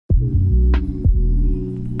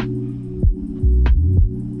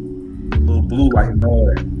blue light and all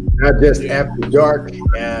that. Not just after dark.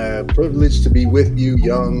 Privileged to be with you,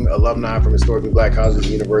 young alumni from historically Black colleges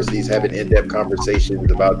and universities, having in-depth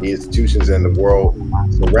conversations about the institutions and the world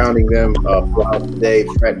surrounding them. Throughout today,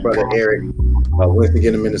 frat brother Eric, went to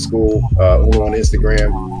get him into school, on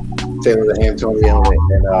Instagram, Taylor the Antonian,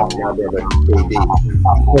 and my brother KD.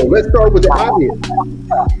 So let's start with the obvious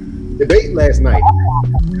debate last night.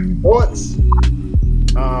 Thoughts?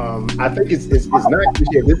 I think it's not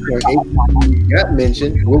cliche at this point. HBCU got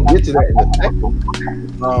mentioned. We'll get to that in a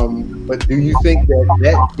second. But do you think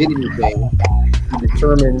that did anything to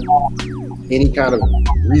determine any kind of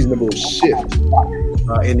reasonable shift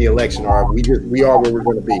in the election, or we are where we're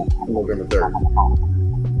going to be on November 3rd?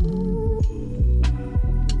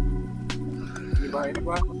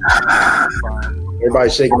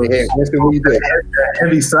 Everybody's shaking their head. Winston, what do you think?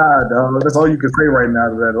 Heavy side, dog. That's all you can say right now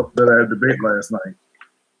to that debate last night.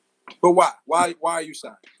 But why? Why are you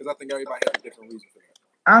signed? Because I think everybody has a different reason for that.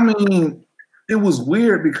 I mean, it was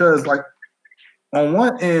weird because, like, on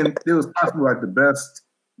one end, it was possibly like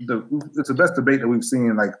it's the best debate that we've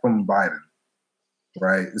seen, like, from Biden,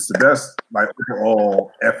 right? It's the best, like,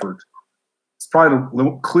 overall effort. It's probably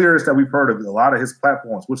the clearest that we've heard of a lot of his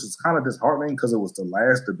platforms, which is kind of disheartening because it was the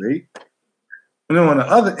last debate. And then on the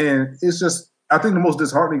other end, it's just, I think the most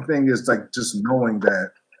disheartening thing is, like, just knowing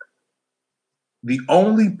that the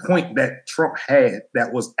only point that Trump had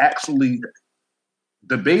that was actually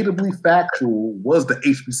debatably factual was the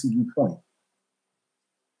HBCU point.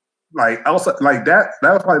 Like, also, like that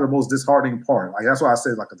was probably the most disheartening part. Like, that's why I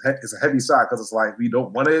said, like, it's a heavy side, because it's like we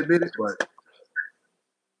don't want to admit it, but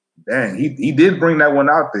dang, he did bring that one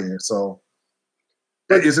out there. So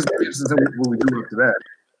it's just interesting what we do after that.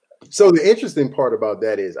 So the interesting part about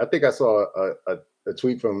that is, I think I saw a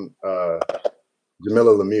tweet from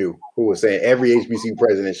Jamila Lemieux, who was saying every HBCU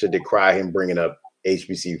president should decry him bringing up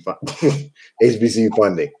HBCU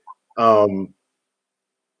funding.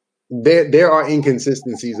 There are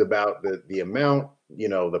inconsistencies about the amount,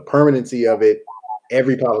 the permanency of it.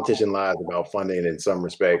 Every politician lies about funding in some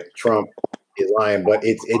respect. Trump is lying, but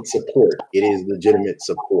it's support. It is legitimate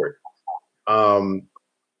support. I'm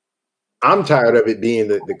tired of it being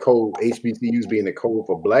the code, HBCUs being the code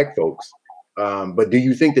for Black folks. But do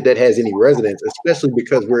you think that has any resonance, especially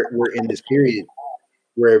because we're in this period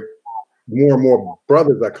where more and more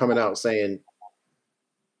brothers are coming out saying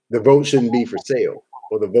the vote shouldn't be for sale,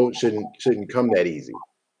 or the vote shouldn't come that easy.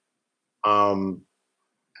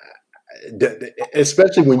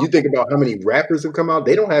 Especially when you think about how many rappers have come out,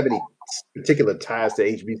 they don't have any particular ties to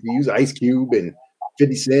HBCUs. Ice Cube and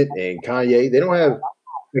 50 Cent and Kanye, they don't have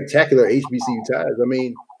spectacular HBCU ties. I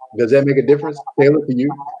mean, does that make a difference, Taylor, for you?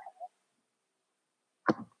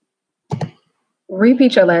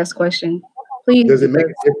 Repeat your last question, please. Does it make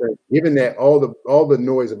a difference, given that all the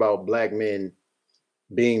noise about Black men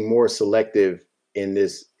being more selective in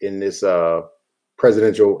this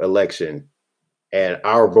presidential election, and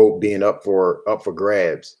our vote being up for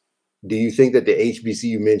grabs? Do you think that the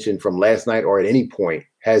HBCU mentioned from last night, or at any point,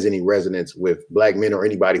 has any resonance with Black men or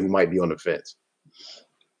anybody who might be on the fence?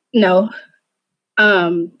 No,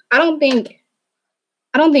 I don't think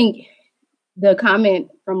the comment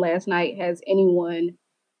from last night has anyone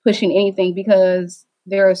pushing anything, because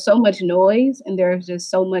there is so much noise and there's just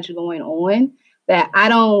so much going on that I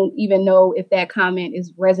don't even know if that comment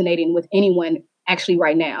is resonating with anyone actually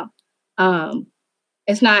right now.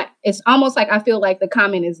 It's almost like I feel like the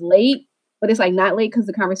comment is late, but it's like not late because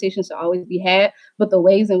the conversations should always be had, but the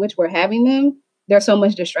ways in which we're having them, there's so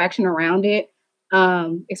much distraction around it.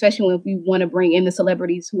 Especially when we want to bring in the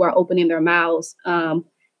celebrities who are opening their mouths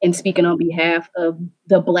and speaking on behalf of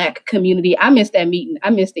the Black community. I missed that meeting. I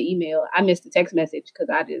missed the email. I missed the text message because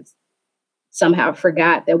I just somehow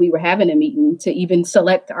forgot that we were having a meeting to even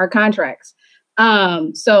select our contracts.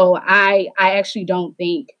 So I actually don't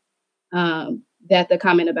think that the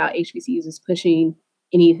comment about HBCUs is pushing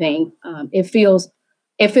anything. It feels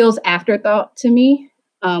afterthought to me,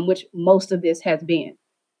 which most of this has been.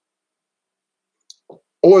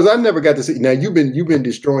 Or as I never got to see. Now you've been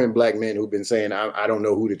destroying Black men who've been saying I don't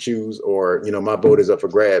know who to choose, or my vote is up for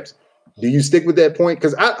grabs. Do you stick with that point?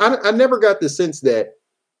 Because I never got the sense that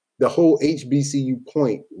the whole HBCU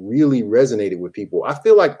point really resonated with people. I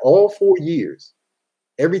feel like all 4 years,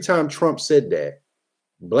 every time Trump said that,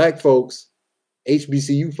 Black folks,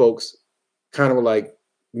 HBCU folks, kind of were like,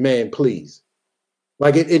 "Man, please."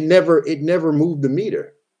 Like it never moved the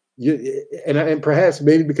meter. And perhaps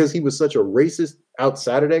maybe because he was such a racist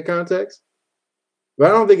outside of that context. But I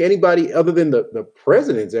don't think anybody other than the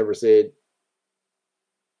presidents ever said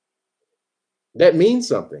that means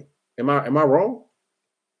something. Am I wrong?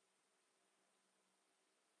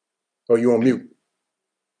 Oh, you on mute?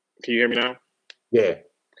 Can you hear me now? Yeah.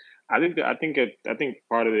 I think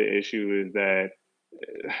part of the issue is that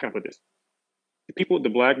how to put this: the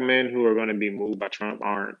black men who are going to be moved by Trump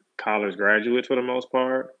aren't college graduates for the most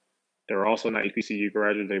part. They're also not HBCU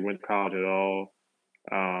graduates. They went to college at all,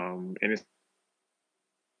 and it's.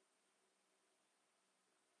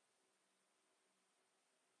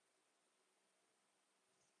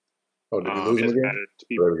 Oh, did we lose him again?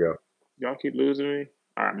 There we go. Y'all keep losing me.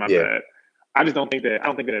 All right, my bad. I just don't think that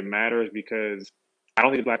it matters because I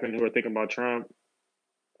don't think the black men who are thinking about Trump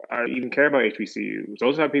even care about HBCUs.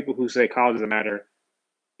 Those are people who say college doesn't matter.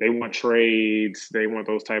 They want trades. They want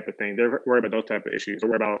those type of things. They're worried about those type of issues. They're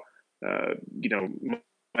worried about,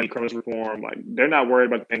 money criminals reform. Like they're not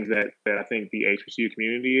worried about the things that I think the HBCU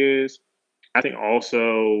community is. I think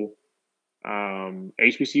also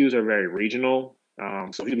HBCUs are very regional.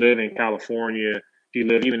 So if you live in California, if you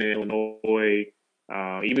live even in Illinois,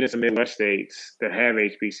 even in some Midwest states that have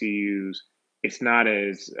HBCUs, it's not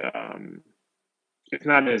as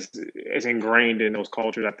ingrained in those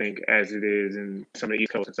cultures, I think, as it is in some of the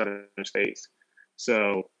East Coast and Southern states.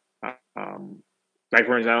 So, like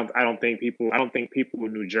for instance, I don't think people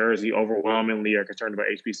in New Jersey overwhelmingly are concerned about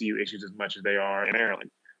HBCU issues as much as they are in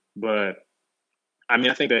Maryland. But I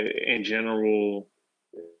mean, I think that in general,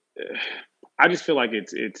 I just feel like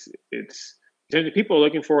it's people are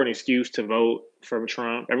looking for an excuse to vote for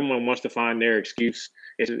Trump. Everyone wants to find their excuse.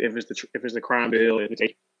 If it's the crime bill, if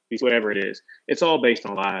it's whatever it is, it's all based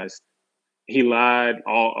on lies. He lied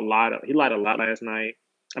a lot last night.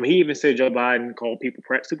 I mean, he even said Joe Biden called people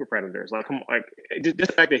super predators. Like, come on, like just the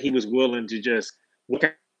fact that he was willing to just what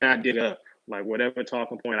can I dig up, like whatever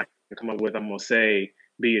talking point I can come up with, I'm gonna say,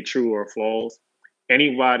 be it true or false.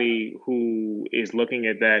 Anybody who is looking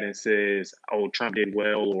at that and says, "Oh, Trump did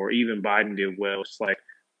well," or even Biden did well, it's like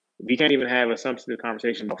we can't even have a substantive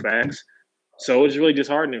conversation about facts. So it's really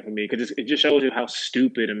disheartening for me because it just shows you how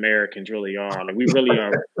stupid Americans really are. Like we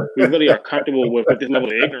really are comfortable with this level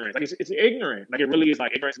of ignorance. Like it's ignorant. Like it really is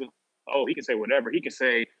like ignorance. Oh, he can say whatever. He can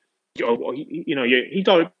say, he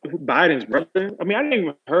thought Biden's brother. I mean, I didn't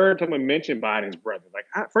even heard someone mention Biden's brother. Like,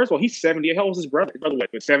 first of all, he's 70. How old was his brother? His brother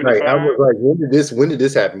like 75. Right. I was like, when did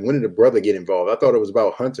this happen? When did the brother get involved? I thought it was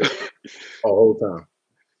about Hunter the whole time.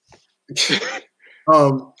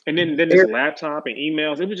 And then his laptop and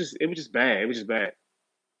emails. It was just bad. It was just bad.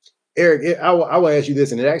 Eric, I will ask you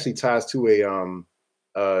this, and it actually ties to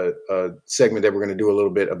a segment that we're going to do a little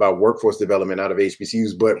bit about workforce development out of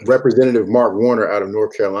HBCUs. But Representative Mark Warner out of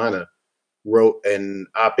North Carolina wrote an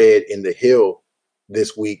op-ed in The Hill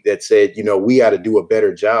this week that said, we got to do a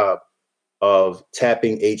better job of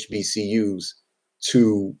tapping HBCUs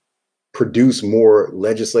to produce more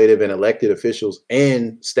legislative and elected officials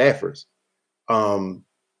and staffers.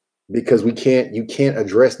 Because you can't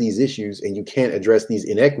address these issues and you can't address these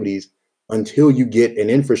inequities until you get an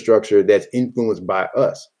infrastructure that's influenced by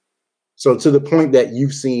us. So to the point that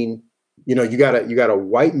you've seen, you got a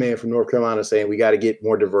white man from North Carolina saying we got to get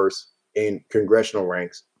more diverse in congressional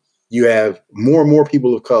ranks. You have more and more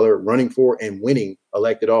people of color running for and winning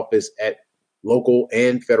elected office at local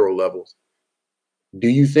and federal levels. Do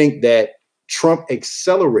you think that Trump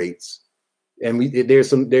accelerates? And there's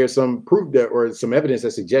some proof that, or some evidence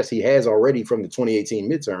that suggests he has already from the 2018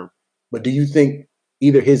 midterm. But do you think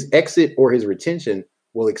either his exit or his retention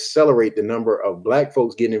will accelerate the number of Black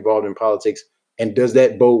folks getting involved in politics? And does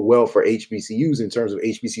that bode well for HBCUs in terms of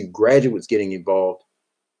HBCU graduates getting involved?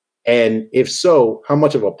 And if so, how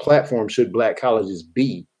much of a platform should Black colleges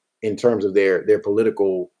be in terms of their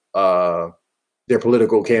political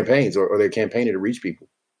campaigns or their campaigning to reach people?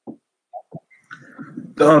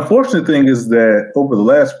 The unfortunate thing is that over the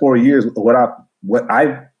last 4 years, what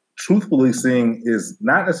I've truthfully seeing is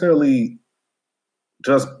not necessarily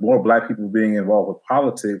just more Black people being involved with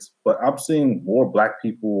politics, but I'm seeing more Black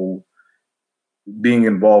people being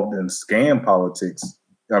involved in scam politics.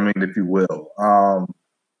 I mean, if you will.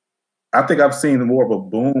 I think I've seen more of a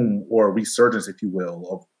boom or a resurgence, if you will,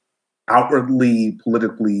 of outwardly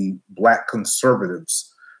politically Black conservatives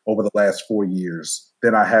over the last 4 years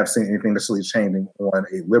than I have seen anything necessarily changing on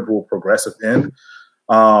a liberal progressive end.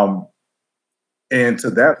 And to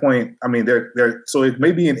that point, I mean, so it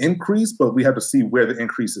may be an increase, but we have to see where the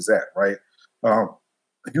increase is at, right?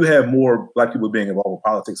 If you have more Black people being involved with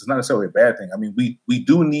politics, it's not necessarily a bad thing. I mean, we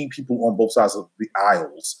do need people on both sides of the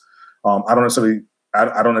aisles. I don't necessarily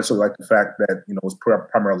like the fact that it's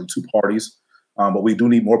primarily two parties, but we do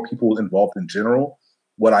need more people involved in general.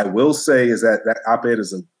 What I will say is that op-ed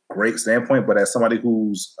is a great standpoint, but as somebody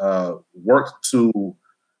who's worked to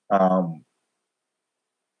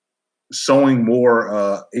showing more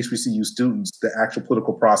HBCU students the actual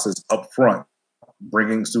political process up front,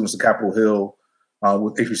 bringing students to Capitol Hill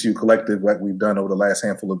with HBCU Collective like we've done over the last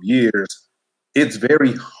handful of years. It's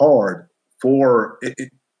very hard for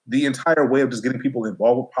the entire way of just getting people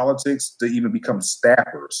involved with politics to even become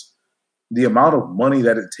staffers. The amount of money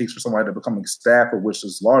that it takes for somebody to become a staffer, which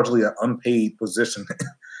is largely an unpaid position,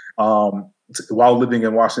 while living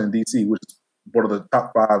in Washington, D.C., which is one of the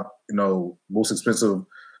top 5, most expensive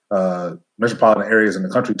metropolitan areas in the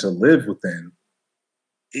country to live within.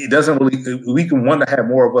 It doesn't really. We can want to have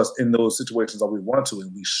more of us in those situations that we want to,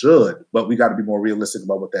 and we should, but we got to be more realistic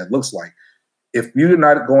about what that looks like. If you're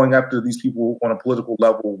not going after these people on a political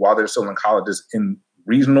level while they're still in colleges in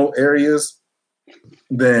regional areas,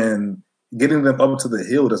 then getting them up to the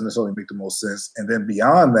Hill doesn't necessarily make the most sense. And then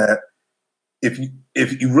beyond that, if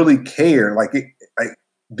you really care,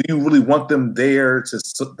 do you really want them there to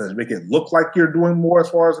make it look like you're doing more as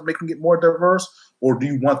far as making it more diverse, or do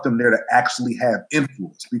you want them there to actually have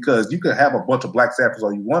influence? Because you can have a bunch of black staffers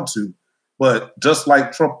all you want to, but just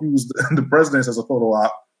like Trump used the presidents as a photo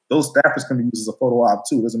op, those staffers can be used as a photo op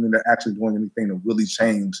too. It doesn't mean they're actually doing anything to really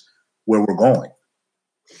change where we're going.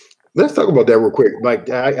 Let's talk about that real quick, like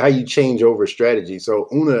how you change over strategy. So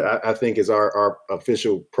Una, I think, is our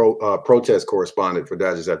official protest correspondent for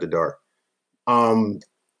Dodgers After Dark.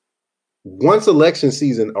 Once election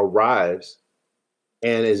season arrives,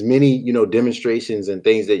 and as many demonstrations and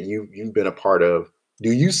things that you've been a part of,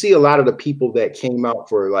 do you see a lot of the people that came out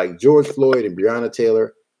for like George Floyd and Breonna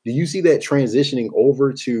Taylor? Do you see that transitioning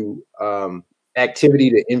over to activity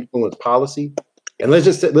to influence policy? And let's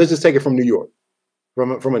just take it from New York.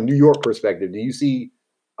 From a New York perspective, do you see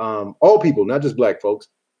all people, not just black folks,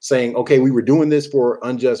 saying, okay, we were doing this for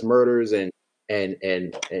unjust murders and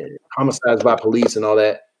homicides by police and all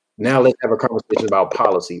that. Now let's have a conversation about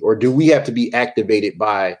policy. Or do we have to be activated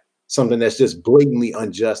by something that's just blatantly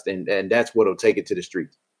unjust and that's what'll take it to the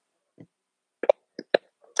streets?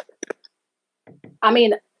 I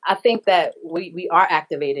mean, I think that we are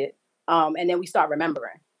activated, and then we start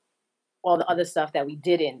remembering all the other stuff that we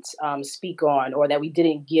didn't speak on, or that we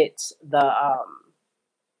didn't get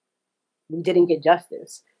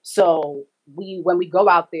justice. So when we go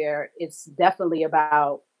out there, it's definitely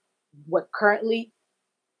about what currently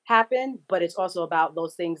happened, but it's also about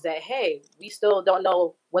those things that, hey, we still don't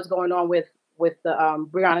know what's going on with the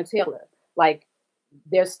Breonna Taylor. Like,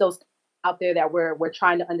 there's still out there that we're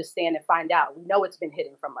trying to understand and find out. We know it's been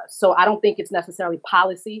hidden from us. So I don't think it's necessarily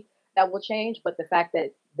policy that will change, but the fact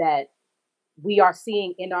that we are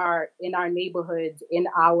seeing in our neighborhoods, in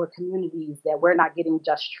our communities, that we're not getting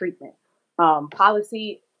just treatment.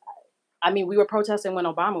 Policy, I mean, we were protesting when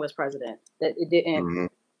Obama was president, that it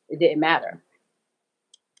didn't matter.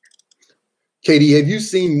 Katie, have you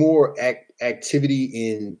seen more activity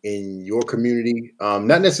in your community?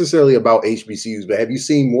 Not necessarily about HBCUs, but have you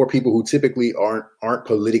seen more people who typically aren't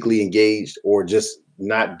politically engaged or just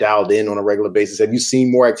not dialed in on a regular basis? Have you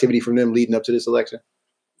seen more activity from them leading up to this election?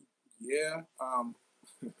 Yeah,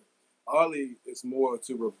 oddly, it's more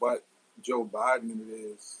to rebut Joe Biden than it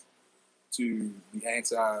is to be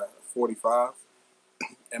anti-45.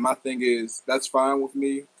 And my thing is, that's fine with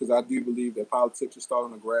me, because I do believe that politics should start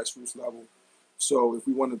on a grassroots level. So if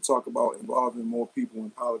we want to talk about involving more people in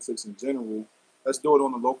politics in general, let's do it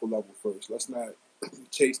on the local level first. Let's not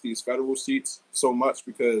chase these federal seats so much,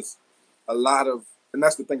 because and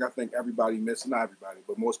that's the thing I think everybody misses, not everybody,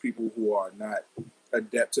 but most people who are not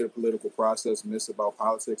adept to the political process miss about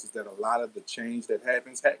politics, is that a lot of the change that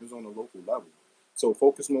happens on the local level. So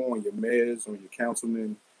focus more on your mayors, on your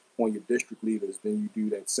councilmen, on your district leaders than you do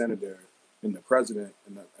that senator and the president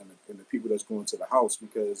and the people that's going to the House.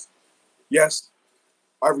 Because yes,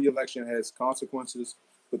 every election has consequences,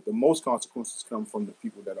 but the most consequences come from the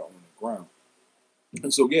people that are on the ground.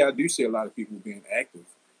 And so, yeah, I do see a lot of people being active,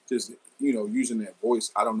 just, using their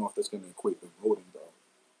voice. I don't know if that's going to equate to voting, though.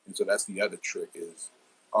 And so that's the other trick is,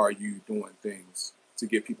 are you doing things to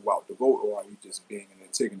get people out to vote, or are you just being an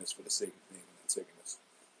antagonist for the sake of being an antagonist?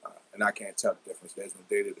 And I can't tell the difference. There's no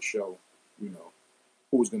data to show,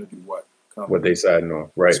 who's going to do what. What they siding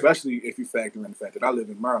on, right? Especially if you factor in the fact that I live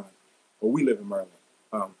in Maryland, or we live in Maryland.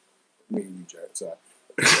 Me and you, Jared. Sorry.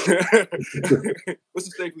 What's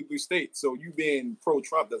a safely blue state? So you being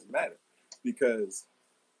pro-Trump doesn't matter, because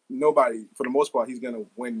nobody, for the most part, he's going to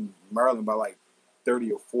win Maryland by like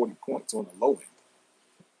 30 or 40 points on the low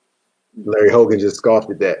end. Larry Hogan just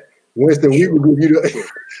scoffed at that. Winston, we will give you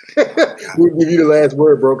we'll give you the last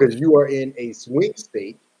word, bro, because you are in a swing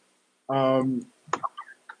state.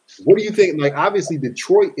 What do you think? Like, obviously,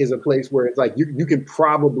 Detroit is a place where it's like you can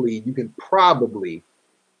probably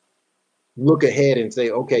look ahead and say,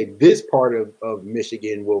 okay, this part of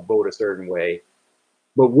Michigan will vote a certain way.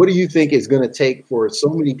 But what do you think is going to take for so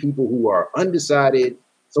many people who are undecided,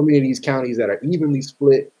 so many of these counties that are evenly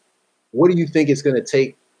split? What do you think it's going to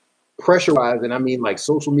take pressure-wise, and I mean like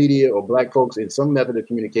social media or Black folks in some method of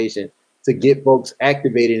communication, to get folks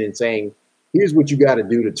activated and saying, here's what you got to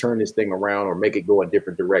do to turn this thing around or make it go a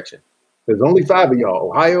different direction? There's only 5 of y'all: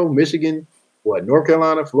 Ohio, Michigan, North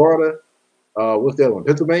Carolina, Florida, what's the other one?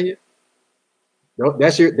 Pennsylvania. No,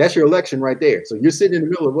 that's your election right there. So you're sitting in the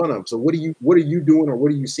middle of one of them. So what are you doing, or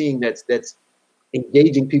what are you seeing that's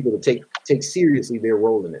engaging people to take seriously their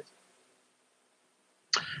role in this?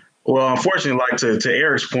 Well, unfortunately, like to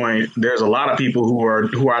Eric's point, there's a lot of people who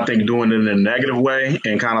are I think doing it in a negative way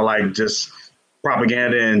and kind of like just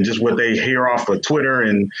propaganda and just what they hear off of Twitter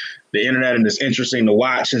and the internet, and it's interesting to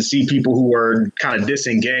watch and see people who were kind of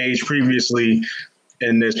disengaged previously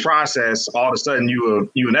in this process. All of a sudden,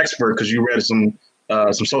 you an expert because you read some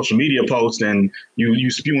social media posts and you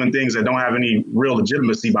spewing things that don't have any real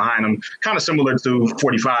legitimacy behind them. Kind of similar to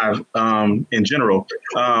 45 in general.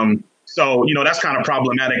 So, that's kind of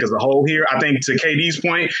problematic as a whole here. I think to KD's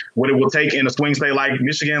point, what it will take in a swing state like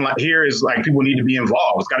Michigan, like here, is like people need to be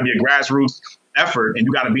involved. It's got to be a grassroots effort, and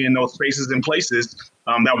you got to be in those spaces and places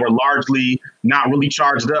that were largely not really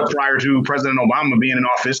charged up prior to President Obama being in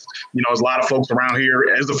office. There's a lot of folks around here.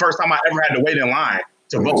 It was the first time I ever had to wait in line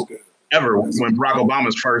to vote. Ever when Barack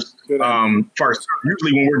Obama's first.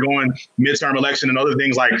 Usually when we're going midterm election and other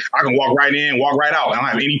things, like I can walk right in, walk right out. I don't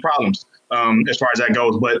have any problems as far as that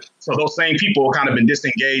goes. But so those same people kind of been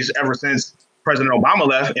disengaged ever since President Obama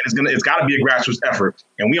left, and it's got to be a grassroots effort.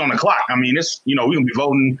 And we on the clock. I mean, we gonna be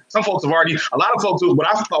voting. Some folks have already. A lot of folks. What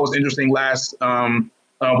I thought was interesting last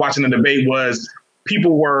watching the debate was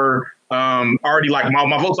people were. Already like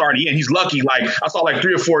my vote's already in. He's lucky. Like I saw like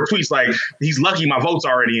 3 or 4 tweets like he's lucky my vote's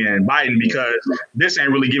already in Biden, because this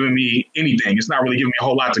ain't really giving me anything. It's not really giving me a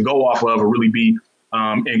whole lot to go off of or really be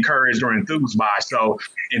encouraged or enthused by. So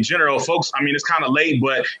in general, folks, I mean, it's kind of late,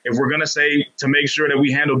 but if we're going to say to make sure that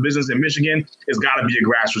we handle business in Michigan, it's got to be a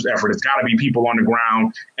grassroots effort. It's got to be people on the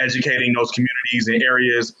ground educating those communities in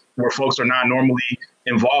areas where folks are not normally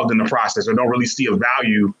involved in the process or don't really see a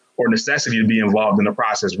value or necessity to be involved in the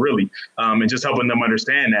process, really, and just helping them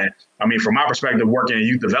understand that. I mean, from my perspective, working in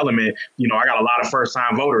youth development, I got a lot of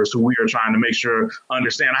first-time voters who we are trying to make sure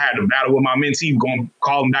understand. I had to battle with my mentee, going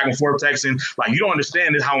calling back and forth, texting. Like, you don't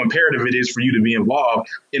understand how imperative it is for you to be involved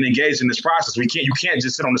and engaged in this process. You can't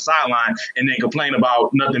just sit on the sideline and then complain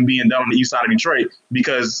about nothing being done on the east side of Detroit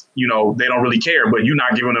because they don't really care, but you're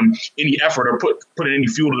not giving them any effort or putting any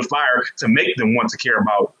fuel to the fire to make them want to care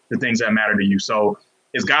about the things that matter to you. So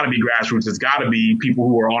it's got to be grassroots. It's got to be people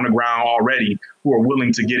who are on the ground already, who are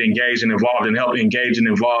willing to get engaged and involved and help engage and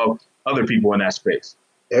involve other people in that space.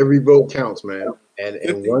 Every vote counts, man.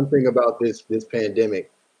 And one thing about this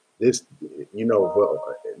pandemic, there's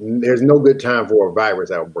no good time for a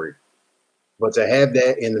virus outbreak. But to have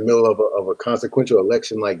that in the middle of a consequential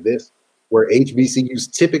election like this, where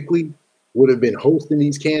HBCUs typically would have been hosting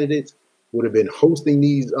these candidates, would have been hosting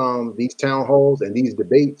these town halls and these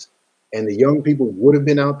debates, and the young people would have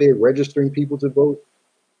been out there registering people to vote.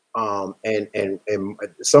 And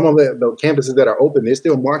some of the campuses that are open, they're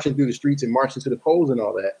still marching through the streets and marching to the polls and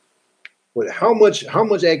all that. But how much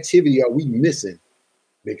activity are we missing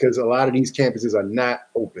because a lot of these campuses are not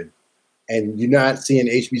open, and you're not seeing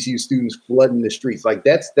HBCU students flooding the streets? Like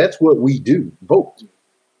that's what we do, vote.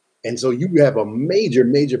 And so you have a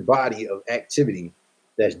major body of activity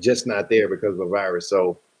that's just not there because of the virus.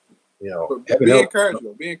 So, be encouraged.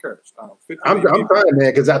 I'm trying,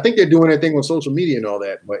 man, because I think they're doing their thing on social media and all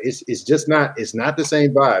that, but it's just not. It's not the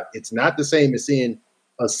same vibe. It's not the same as seeing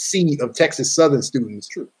a sea of Texas Southern students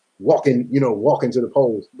walking to the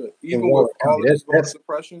polls. But even with all of this voter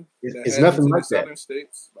suppression, it's nothing like that. Southern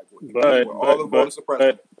states, but all the voter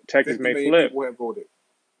suppression, Texas may flip. People have voted.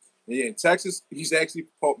 Yeah, in Texas,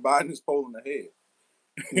 Biden is polling ahead.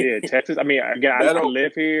 Yeah, Texas. I mean, again, I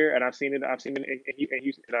live here, and I've seen it. In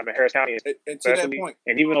Harris County, and to that point,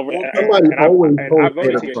 and even over there, I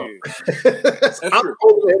voted here. That's true.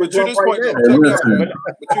 But to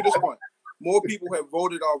this point, more people have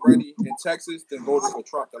voted already in Texas than voted for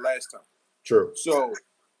Trump the last time. True. So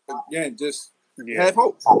again, just have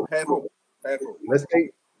hope. Have hope. Let's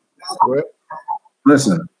take.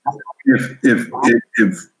 Listen,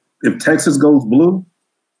 if Texas goes blue,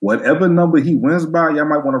 whatever number he wins by, y'all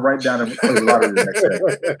might want to write down and play a lot of the next day.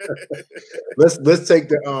 Let's take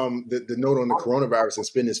the note on the coronavirus and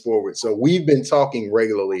spin this forward. So we've been talking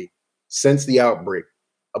regularly since the outbreak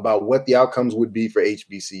about what the outcomes would be for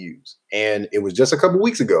HBCUs. And it was just a couple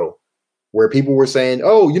weeks ago where people were saying,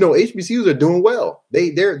 "Oh, you know, HBCUs are doing well.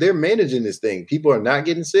 They're managing this thing. People are not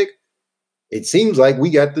getting sick." It seems like we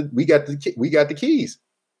got the keys.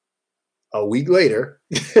 A week later,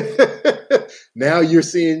 now you're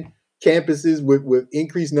seeing campuses with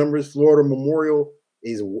increased numbers. Florida Memorial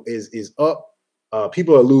is up.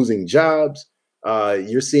 People are losing jobs.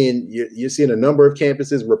 You're seeing a number of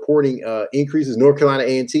campuses reporting increases. North Carolina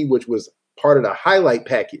A&T, which was part of the highlight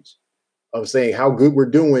package of saying how good we're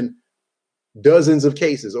doing, dozens of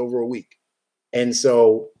cases over a week. And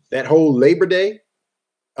so that whole Labor Day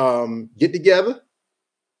get together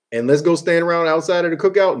and let's go stand around outside of the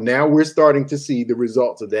cookout. Now we're starting to see the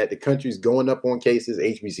results of that. The country's going up on cases.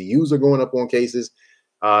 HBCUs are going up on cases.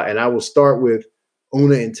 And I will start with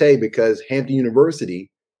Una and Tay because Hampton University,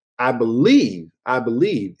 I believe,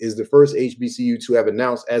 is the first HBCU to have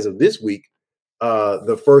announced as of this week,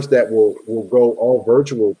 the first that will go all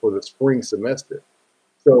virtual for the spring semester.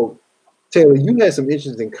 So, Taylor, you had some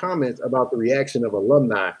interesting comments about the reaction of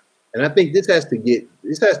alumni, and I think this has to get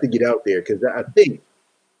out there because I think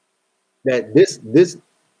that this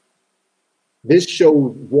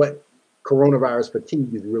shows what coronavirus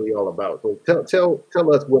fatigue is really all about. So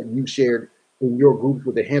tell us what you shared in your groups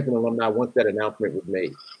with the Hampton alumni once that announcement was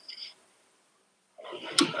made.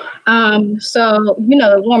 So,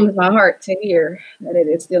 it warms my heart to hear that it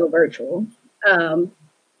is still virtual.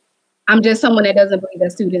 I'm just someone that doesn't believe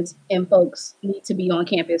that students and folks need to be on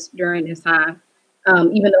campus during this time,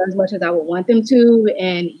 even though as much as I would want them to.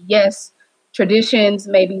 And yes, traditions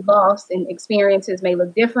may be lost and experiences may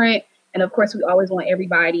look different. And of course, we always want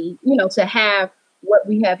everybody, to have what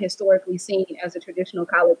we have historically seen as a traditional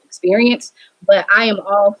college experience. But I am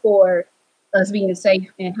all for us being safe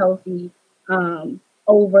and healthy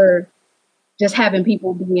over just having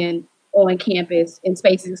people being on campus in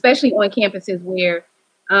spaces, especially on campuses where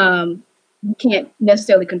you can't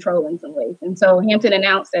necessarily control in some ways. And so Hampton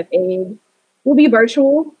announced that they will be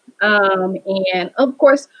virtual. And of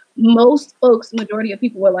course, most folks, majority of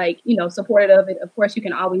people were like, supportive of it. Of course, you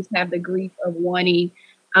can always have the grief of wanting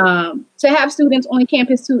to have students on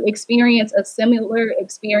campus to experience a similar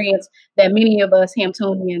experience that many of us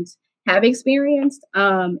Hamptonians have experienced.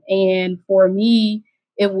 And for me,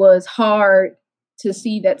 it was hard to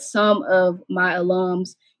see that some of my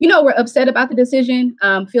alums, were upset about the decision,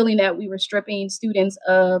 feeling that we were stripping students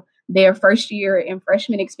of their first year and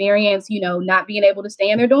freshman experience, not being able to stay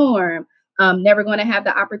in their dorm, never going to have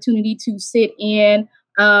the opportunity to sit in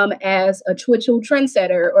as a Twitchell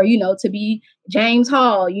trendsetter or, to be James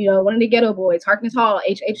Hall, one of the Ghetto Boys, Harkness Hall,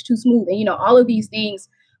 H Too Smooth. And, all of these things,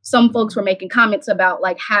 some folks were making comments about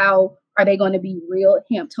like, how are they going to be real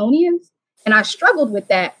Hamptonians? And I struggled with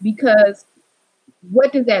that because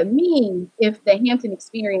what does that mean if the Hampton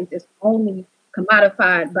experience is only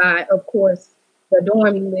commodified by, of course, the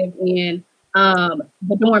dorm you live in,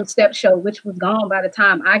 the dorm step show, which was gone by the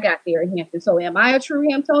time I got there in Hampton. So am I a true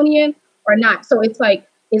Hamptonian or not? So it's like,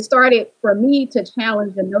 it started for me to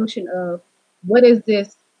challenge the notion of what is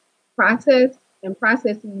this process and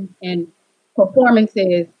processes and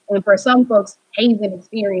performances, and for some folks, hazing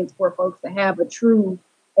experience for folks to have a true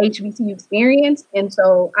HBCU experience. And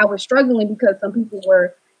so I was struggling because some people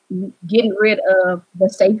were getting rid of the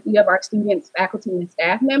safety of our students, faculty, and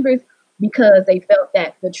staff members because they felt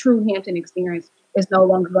that the true Hampton experience is no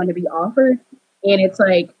longer going to be offered. And it's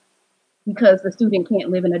like, because the student can't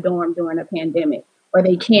live in a dorm during a pandemic, or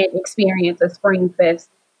they can't experience a Spring Fest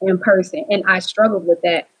in person. And I struggled with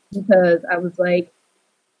that because I was like,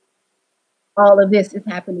 all of this is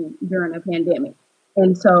happening during a pandemic.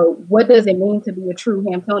 And so what does it mean to be a true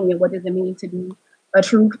Hamptonian? What does it mean to be a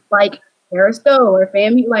true, like, Aristo or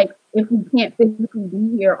family? Like, if we can't physically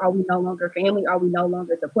be here, are we no longer family? Are we no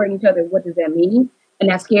longer supporting each other? What does that mean? And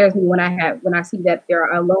that scares me when I see that there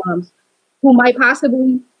are alums who might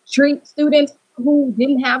possibly treat students who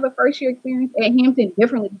didn't have a first year experience at Hampton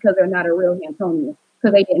differently because they're not a real Hamptonian,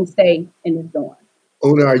 because they didn't stay in this dorm.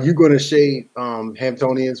 Una, are you going to shade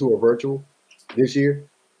Hamptonians who are virtual this year?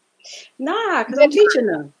 Nah, because I'm teaching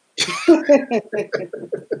them.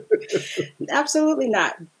 Absolutely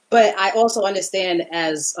not. But I also understand,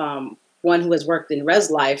 as one who has worked in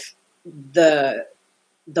res life, the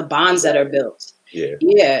bonds that are built.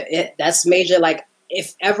 Yeah, that's major. Like,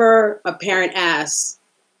 if ever a parent asks,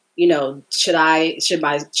 should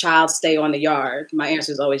my child stay on the yard? My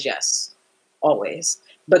answer is always yes, always.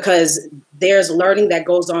 Because there's learning that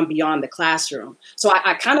goes on beyond the classroom. So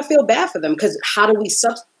I kind of feel bad for them, because how do we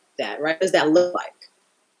substitute that, right? What does that look like?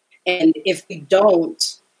 And if we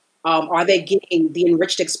don't, are they getting the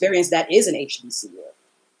enriched experience that is an HBCU?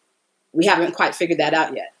 We haven't quite figured that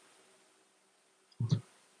out yet.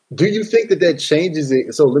 Do you think that changes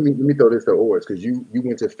it? So let me throw this to Oris, because you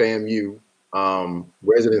went to FAMU.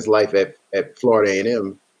 Residence life at Florida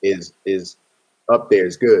A&M is up there.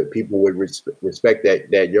 It's good. People would respect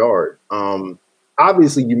that yard.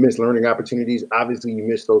 Obviously, you miss learning opportunities. Obviously, you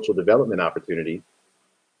miss social development opportunities.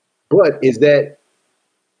 But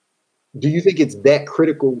do you think it's that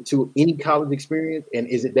critical to any college experience? And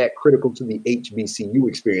is it that critical to the HBCU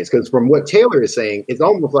experience? Because from what Taylor is saying, it's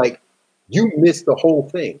almost like you missed the whole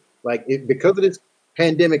thing. Like, because of this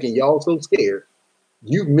pandemic and y'all so scared,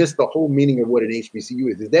 you've missed the whole meaning of what an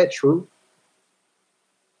HBCU is. Is that true?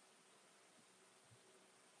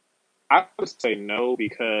 I would say no,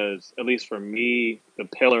 because at least for me, the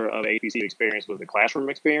pillar of the HBCU experience was the classroom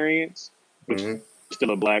experience, which is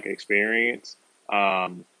still a Black experience. I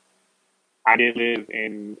did live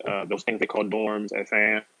in those things they call dorms at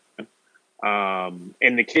FAM.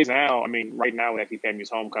 And the kids now, I mean, right now, it's actually FAMU's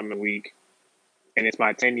homecoming week, and it's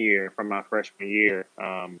my 10th year from my freshman year.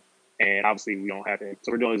 And obviously, we don't have it.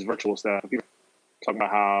 So we're doing this virtual stuff. People talking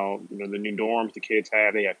about how, the new dorms the kids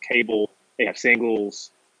have, they have cable, they have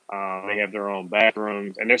singles, they have their own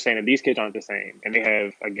bathrooms. And they're saying that these kids aren't the same. And they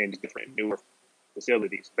have, again, just different, newer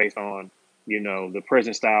facilities based on, the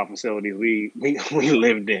prison-style facilities we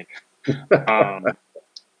lived in.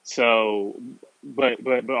 So, but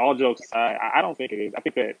all jokes aside, I don't think it is. I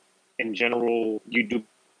think that in general, you do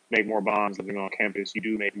make more bonds living on campus. You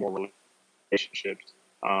do make more relationships.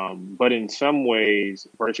 But in some ways,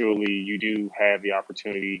 virtually, you do have the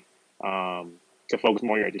opportunity to focus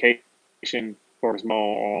more on your education, focus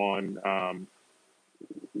more on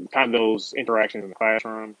kind of those interactions in the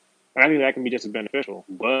classroom. And I think that can be just as beneficial.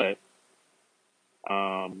 But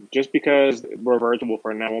just because we're virtual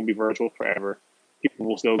for now, won't be virtual forever. People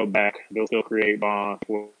will still go back. They'll still create bonds.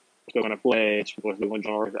 We're still going to pledge. We're still going to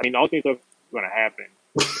join. I mean, all things are going to happen.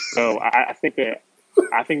 So I think that that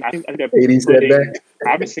I've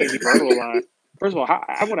been seeing the virtual line. First of all,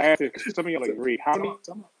 I want to ask this, because some of y'all agree. How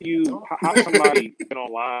somebody been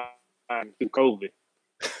online through COVID?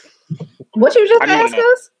 What you just asked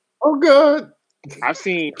us? Oh, God. I've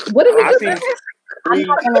seen. What did we just ask? I've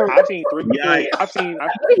seen three. Yeah. I've seen I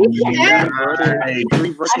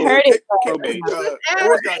three virtual. heard it.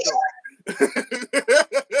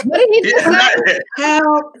 What did he just say?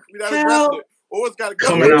 Help. Always got to go.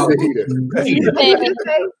 Coming out.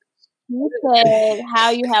 You said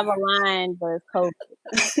how you have a line versus COVID.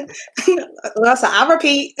 Well, so I'll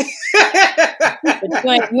repeat.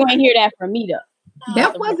 But you ain't hear that from me, though.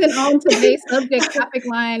 That wasn't on today's subject topic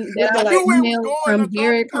line that I emailed from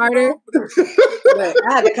Jared Carter. I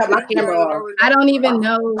had to cut my camera off. I don't even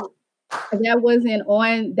know that wasn't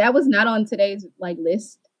on. That was not on today's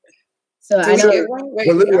list. So I don't.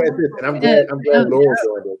 But let me ask this, and I'm glad Laura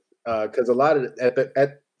joined us, because a lot of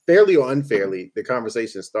at fairly or unfairly, the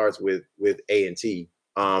conversation starts with A&T,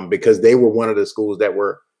 because they were one of the schools that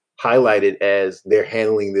were highlighted as they're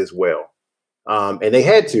handling this well. And they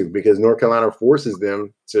had to, because North Carolina forces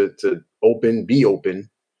them to be open,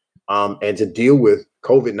 and to deal with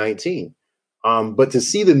COVID-19. But to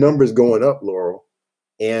see the numbers going up, Laurel,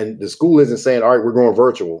 and the school isn't saying, all right, we're going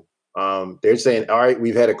virtual. They're saying, all right,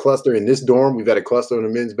 we've had a cluster in this dorm. We've had a cluster on the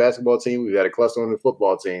men's basketball team. We've had a cluster on the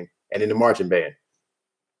football team and in the marching band.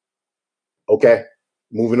 Okay,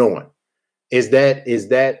 moving on. Is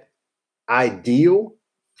that ideal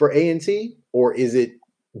for A&T, or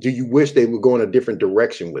do you wish they would go in a different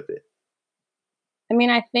direction with it? I mean,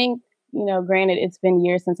 I think, granted, it's been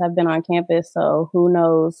years since I've been on campus, so who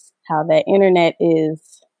knows how the internet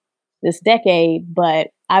is this decade, but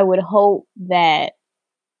I would hope that,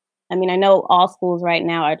 I know all schools right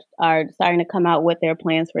now are starting to come out with their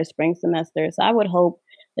plans for spring semester, so I would hope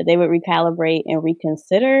that they would recalibrate and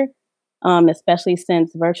reconsider, especially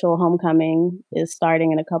since virtual homecoming is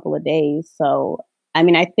starting in a couple of days. So,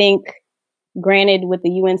 I think, granted, with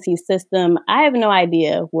the UNC system, I have no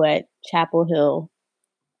idea what Chapel Hill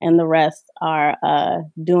and the rest are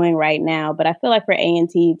doing right now. But I feel like for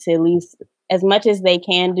A&T to at least, as much as they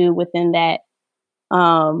can do within that,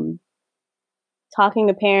 talking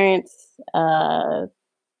to parents,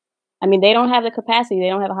 they don't have the capacity. They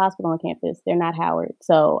don't have a hospital on campus. They're not Howard.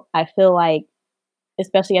 So I feel like,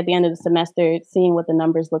 especially at the end of the semester, seeing what the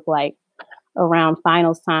numbers look like around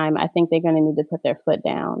finals time, I think they're going to need to put their foot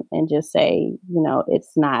down and just say,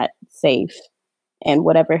 it's not safe. And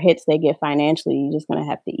whatever hits they get financially, you're just going to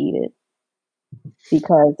have to eat it.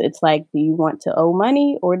 Because it's like, do you want to owe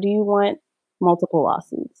money, or do you want multiple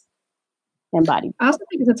lawsuits and body? I also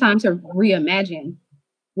think it's a time to reimagine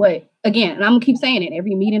and I'm going to keep saying it,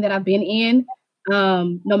 every meeting that I've been in,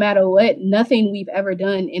 no matter what, nothing we've ever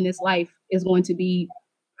done in this life is going to be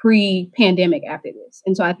pre-pandemic after this.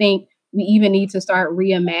 And so I think we even need to start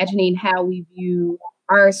reimagining how we view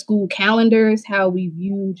our school calendars, how we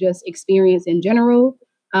view just experience in general.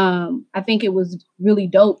 I think it was really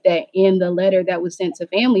dope that in the letter that was sent to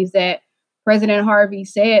families that President Harvey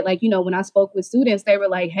said, like, you know, when I spoke with students, they were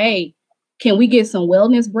like, hey, can we get some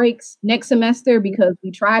wellness breaks next semester? Because we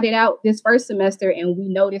tried it out this first semester and we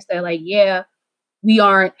noticed that, like, yeah, we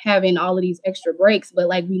aren't having all of these extra breaks, but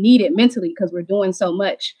like we need it mentally because we're doing so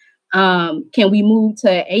much. Can we move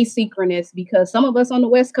to asynchronous because some of us on the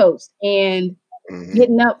West Coast and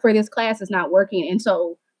getting up for this class is not working. And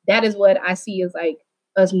so that is what I see as like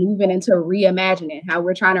us moving into reimagining, how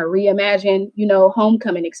we're trying to reimagine, you know,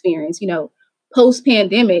 homecoming experience, you know,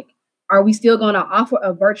 post-pandemic. Are we still going to offer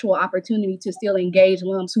a virtual opportunity to still engage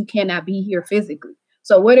alums who cannot be here physically?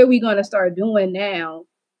 So what are we going to start doing now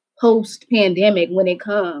post-pandemic when it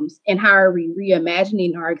comes, and how are we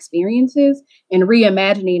reimagining our experiences and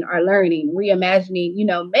reimagining our learning, reimagining, you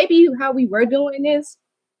know, maybe how we were doing this,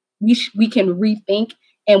 we can rethink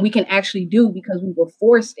and we can actually do because we were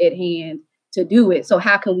forced at hand to do it. So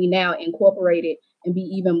how can we now incorporate it and be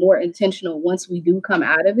even more intentional once we do come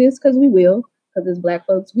out of this? Because we will, because as Black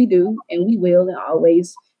folks, we do, and we will and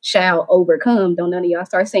always shall overcome. Don't none of y'all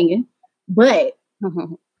start singing. But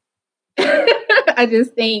I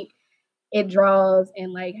just think it draws,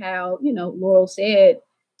 and like how, you know, Laurel said,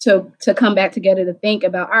 to come back together to think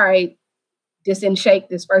about, all right, this didn't shake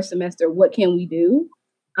this first semester. What can we do?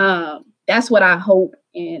 That's what I hope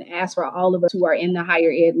and ask for all of us who are in the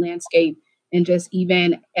higher ed landscape, and just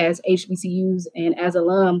even as HBCUs and as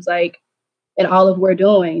alums, like, and all of we're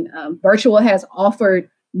doing. Virtual has offered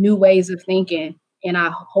new ways of thinking, and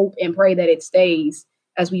I hope and pray that it stays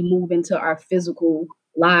as we move into our physical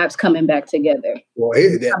lives coming back together. Well,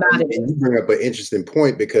 and you bring up an interesting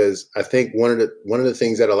point, because I think one of the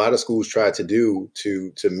things that a lot of schools try to do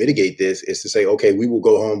to mitigate this is to say, okay, we will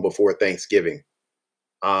go home before Thanksgiving.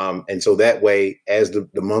 And so that way, as the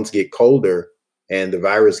months get colder and the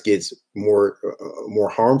virus gets more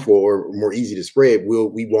harmful or more easy to spread,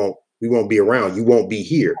 we won't be around. You won't be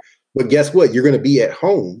here. But guess what? You're going to be at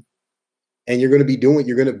home, and you're going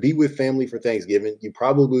to be with family for Thanksgiving. You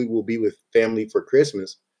probably will be with family for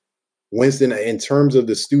Christmas. Winston, in terms of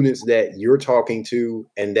the students that you're talking to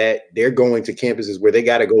and that they're going to campuses where they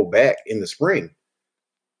got to go back in the spring,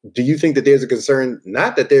 do you think that there's a concern,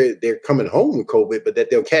 not that they're coming home with COVID, but that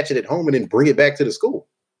they'll catch it at home and then bring it back to the school?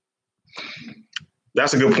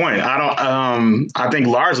 That's a good point. I think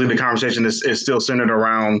largely the conversation is still centered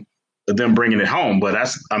around them bringing it home, but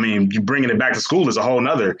you bringing it back to school is a whole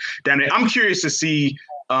nother. Damn it. I'm curious to see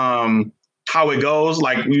how it goes.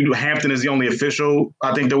 Like, Hampton is the only official,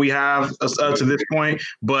 I think, that we have to this point,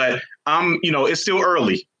 but it's still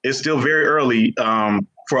early. It's still very early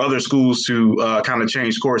for other schools to kind of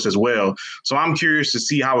change course as well. So I'm curious to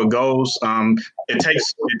see how it goes. It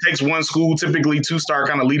takes one school typically to start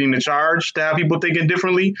kind of leading the charge to have people thinking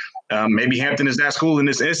differently. Maybe Hampton is that school in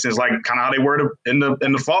this instance, like kind of how they were in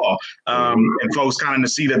the fall, and folks kind of to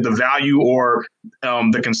see that the value or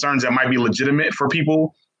the concerns that might be legitimate for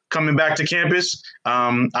people coming back to campus.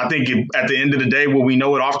 I think at the end of the day, what we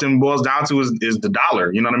know it often boils down to is the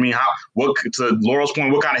dollar. You know what I mean? To Laurel's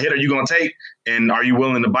point, what kind of hit are you going to take? And are you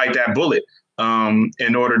willing to bite that bullet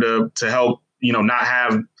in order to help, not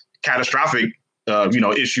have catastrophic,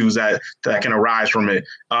 issues that can arise from it?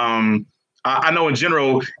 I know in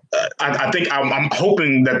general, I think I'm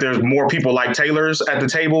hoping that there's more people like Taylor's at the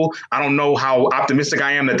table. I don't know how optimistic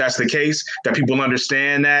I am that that's the case, that people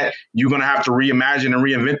understand that you're going to have to reimagine and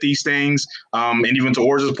reinvent these things. And even to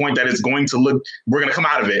Orz's point, that we're going to come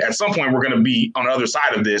out of it. At some point, we're going to be on the other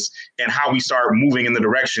side of this, and how we start moving in the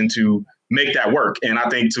direction to make that work. And I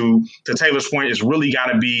think to Taylor's point, it's really got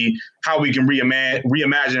to be how we can reimagine,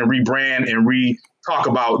 rebrand, and talk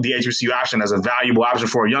about the HBCU option as a valuable option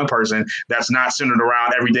for a young person that's not centered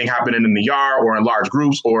around everything happening in the yard or in large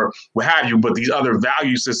groups or what have you, but these other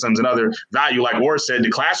value systems and other value, like Orr said,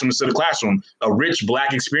 the classroom instead of classroom, a rich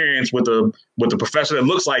Black experience with a professor that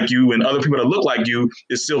looks like you and other people that look like you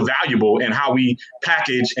is still valuable. And how we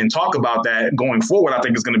package and talk about that going forward, I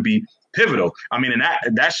think is going to be pivotal. I mean, and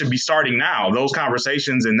that should be starting now. Those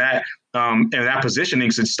conversations and that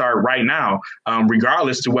positioning should start right now,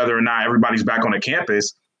 regardless to whether or not everybody's back on the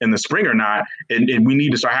campus in the spring or not. And we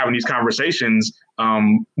need to start having these conversations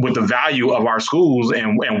with the value of our schools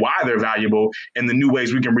and why they're valuable, and the new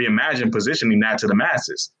ways we can reimagine positioning that to the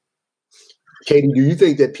masses. Katie, do you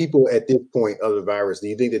think that people at this point of the virus, do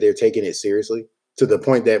you think that they're taking it seriously, to the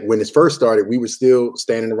point that when it first started, we were still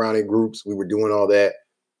standing around in groups, we were doing all that,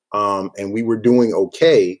 and we were doing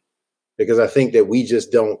okay, because I think that we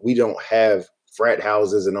don't have frat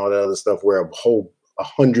houses and all that other stuff where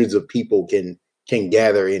hundreds of people can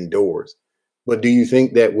gather indoors. But do you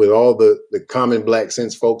think that with all the common black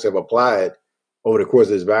sense folks have applied over the course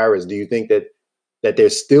of this virus, do you think that they're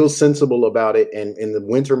still sensible about it, and in the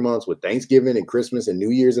winter months with Thanksgiving and Christmas and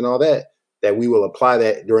New Year's and all that, that we will apply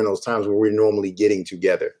that during those times when we're normally getting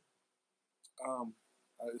together?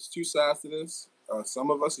 There's two sides to this. Some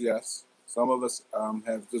of us, yes. Some of us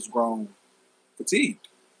have just grown fatigued,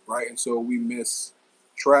 right? And so we miss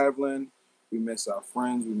traveling, we miss our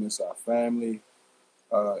friends, we miss our family.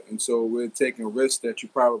 And so we're taking risks that you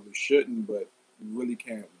probably shouldn't, but you really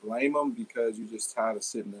can't blame them because you're just tired of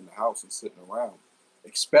sitting in the house and sitting around.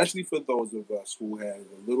 Especially for those of us who have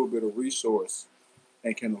a little bit of resource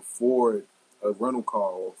and can afford a rental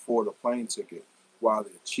car or afford a plane ticket while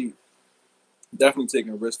they're cheap. Definitely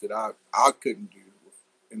taking a risk that I couldn't do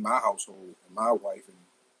in my household and my wife,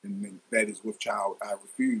 and that is with child. I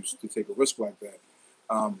refuse to take a risk like that.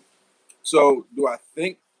 So do I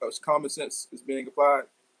think common sense is being applied?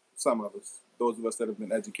 Some of us, those of us that have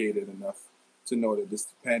been educated enough to know that this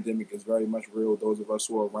pandemic is very much real. Those of us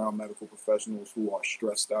who are around medical professionals who are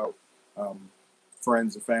stressed out,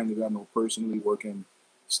 friends and family that I know personally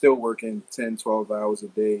still working 10, 12 hours a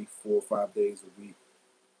day, 4 or 5 days a week.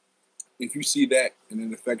 If you see that and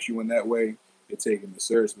it affects you in that way, you're taking it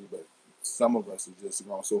seriously. But some of us are just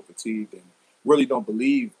grown so fatigued and really don't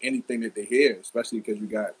believe anything that they hear, especially because you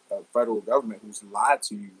got a federal government who's lied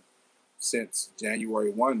to you since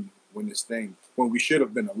January 1, when we should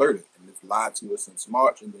have been alerted. And it's lied to us since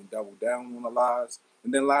March and then doubled down on the lies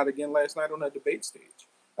and then lied again last night on that debate stage.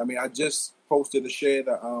 I mean, I just posted to share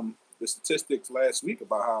the statistics last week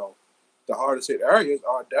about how the hardest hit areas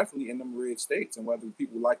are definitely in them red states. And whether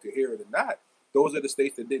people like to hear it or not, those are the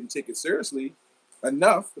states that didn't take it seriously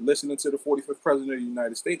enough listening to the 45th president of the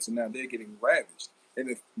United States, and now they're getting ravaged. And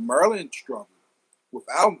if Maryland struggled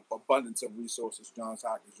without abundance of resources, Johns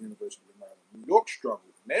Hopkins University of Maryland, New York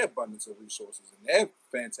struggled in their abundance of resources and their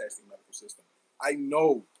fantastic medical system, I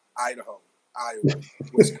know Idaho, Iowa,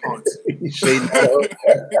 Wisconsin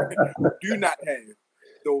do not have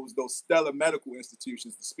those stellar medical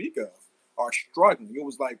institutions to speak of, are struggling. It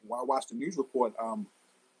was like, when I watched the news report,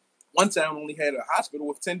 one town only had a hospital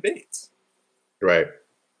with 10 beds. Right.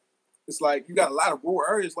 It's like you got a lot of rural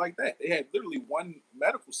areas like that. They had literally one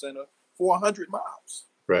medical center for 100 miles.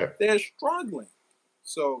 Right. They're struggling.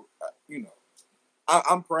 So,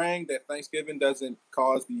 I'm praying that Thanksgiving doesn't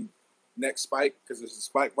cause the next spike, because there's a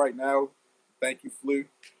spike right now. Thank you, flu.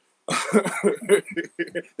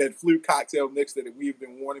 That flu cocktail mix that we've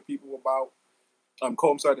been warning people about.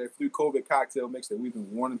 That flu COVID cocktail mix that we've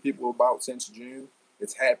been warning people about since June.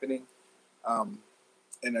 It's happening.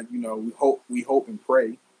 And we hope and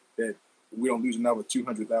pray that we don't lose another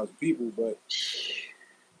 200,000 people. But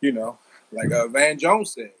like Van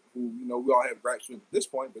Jones said, who we all have gripes with at this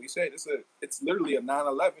point, but he said it's literally a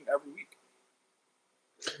 9/11 every week.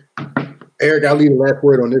 Eric, I'll leave the last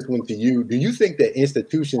word on this one to you. Do you think that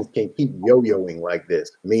institutions can keep yo-yoing like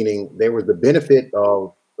this? Meaning there was the benefit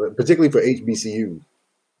of, particularly for HBCUs.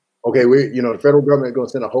 Okay, the federal government is going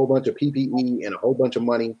to send a whole bunch of PPE and a whole bunch of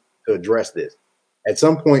money to address this. At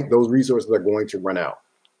some point, those resources are going to run out.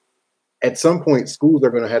 At some point, schools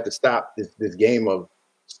are going to have to stop this game of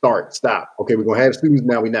start, stop. Okay, we're going to have students,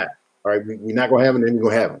 now we're not. All right, we're not going to have them, then we're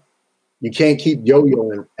going to have them. You can't keep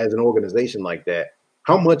yo-yoing as an organization like that.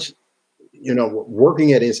 How much,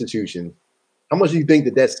 working at institutions, how much do you think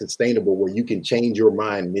that that's sustainable where you can change your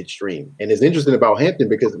mind midstream? And it's interesting about Hampton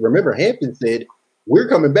because remember, Hampton said, we're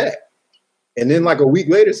coming back. And then like a week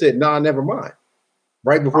later said, nah, never mind.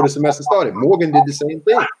 Right before the semester started. Morgan did the same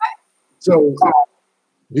thing. So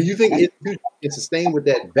do you think it can sustain with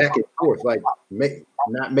that back and forth, like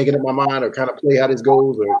not making up my mind or kind of play how this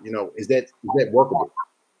goes, or is that workable?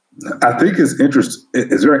 I think it's interesting.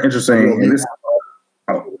 It's very interesting.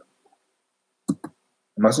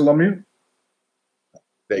 Am I still on mute?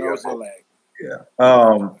 There was a lag. Yeah.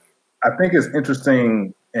 I think it's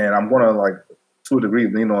interesting, and I'm going to, to a degree,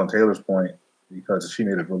 lean on Taylor's point because she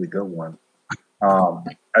made a really good one.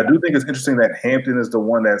 I do think it's interesting that Hampton is the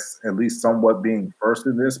one that's at least somewhat being first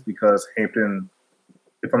in this, because Hampton,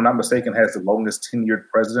 if I'm not mistaken, has the longest tenured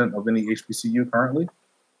president of any HBCU currently.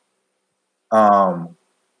 And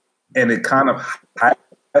it kind of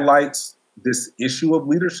highlights this issue of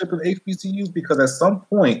leadership in HBCUs, because at some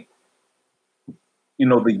point,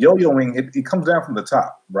 the yo-yoing, it comes down from the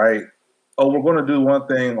top, right? Oh, we're going to do one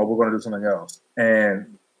thing or we're going to do something else.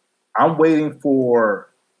 And I'm waiting for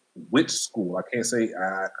which school. I can't say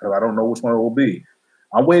because I don't know which one it will be.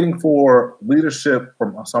 I'm waiting for leadership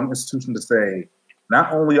from some institution to say,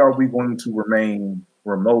 not only are we going to remain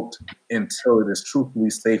remote until it is truthfully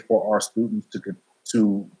safe for our students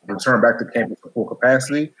to return back to campus at full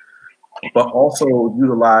capacity, but also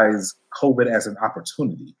utilize COVID as an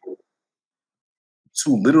opportunity to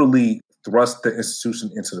literally thrust the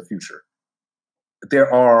institution into the future.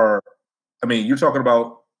 There are, I mean, you're talking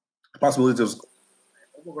about possibilities of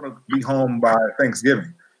we're going to be home by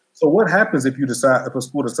Thanksgiving. So what happens if a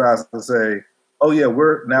school decides to say, oh yeah,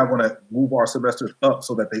 we're now going to move our semesters up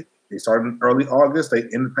so that they start in early August, they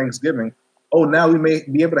end Thanksgiving. Oh, now we may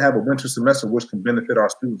be able to have a winter semester, which can benefit our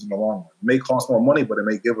students in the long run. It may cost more money, but it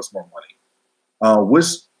may give us more money.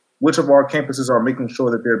 Which of our campuses are making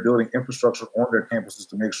sure that they're building infrastructure on their campuses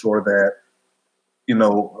to make sure that, you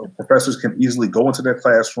know, professors can easily go into their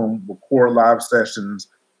classroom, record live sessions,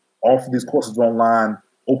 offer these courses online,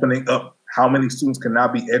 opening up how many students can now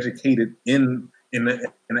be educated in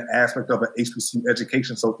an aspect of an HBCU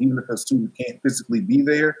education. So even if a student can't physically be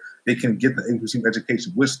there, they can get the HBCU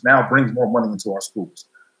education, which now brings more money into our schools.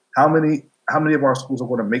 How many of our schools are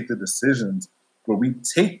going to make the decisions where we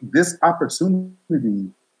take this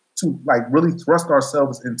opportunity to like really thrust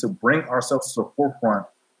ourselves and to bring ourselves to the forefront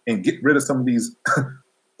and get rid of some of these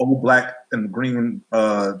old black and green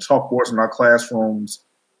chalkboards in our classrooms,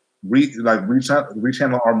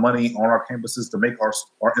 rechannel our money on our campuses to make our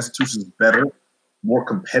institutions better, more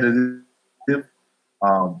competitive,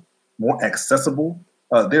 more accessible.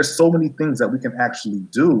 There's so many things that we can actually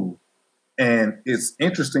do. And it's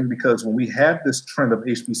interesting because when we have this trend of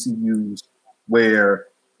HBCUs where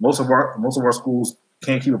most of our schools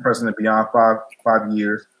can't keep a president beyond five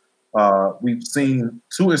years, we've seen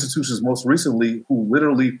two institutions most recently who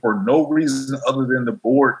literally for no reason other than the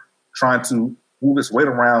board trying to move its weight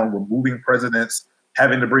around, removing presidents,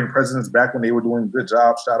 having to bring presidents back when they were doing a good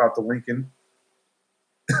job. Shout out to Lincoln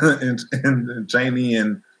and Cheney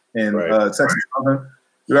and right. Texas Southern.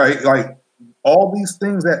 Right, like all these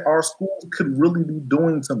things that our schools could really be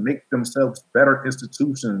doing to make themselves better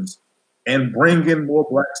institutions and bring in more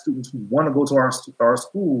black students who want to go to our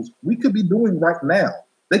schools, we could be doing right now.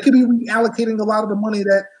 They could be reallocating a lot of the money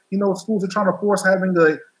that, you know, schools are trying to force having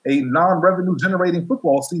a non-revenue generating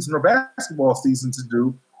football season or basketball season to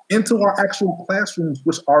do into our actual classrooms,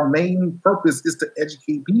 which our main purpose is to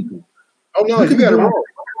educate people. Oh no, you got it wrong.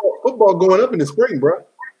 Football going up in the spring, bro.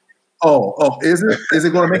 Oh, is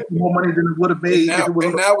it going to make more money than it would have made?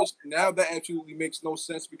 Now that absolutely makes no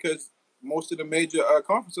sense because most of the major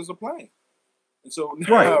conferences are playing, and so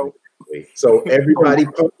now, so everybody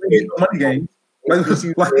money game. And we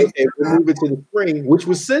move it to the spring, which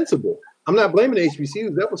was sensible. I'm not blaming the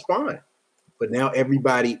HBCUs; that was fine. But now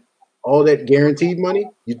everybody, all that guaranteed money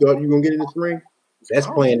you thought you were gonna get in the spring, that's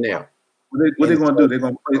playing now. What they gonna do? They're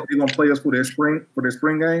gonna play us for their spring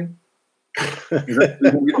game. We're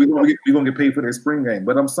gonna get paid for their spring game.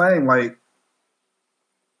 But I'm saying like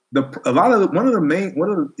one of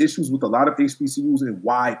the issues with a lot of HBCUs and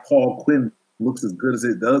why Paul Quinn looks as good as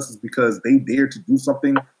it does is because they dare to do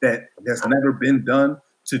something that has never been done,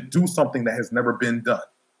 to do something that has never been done,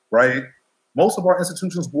 right? Most of our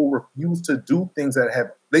institutions will refuse to do things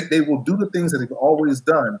that they will do the things that they've always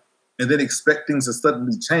done and then expect things to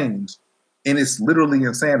suddenly change. And it's literally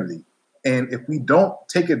insanity. And if we don't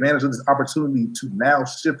take advantage of this opportunity to now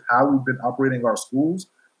shift how we've been operating our schools,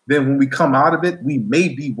 then when we come out of it, we may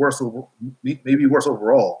be worse overall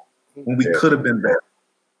when we could have been better.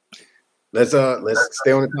 Let's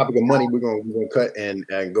stay on the topic of money. We're gonna cut and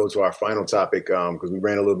go to our final topic because we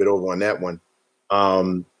ran a little bit over on that one.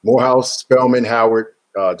 Morehouse, Spelman, Howard,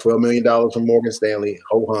 $12 million from Morgan Stanley.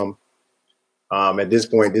 Ho hum. At this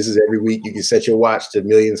point, this is every week. You can set your watch to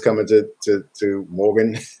millions coming to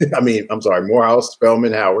Morgan. Morehouse,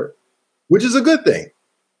 Spelman, Howard, which is a good thing.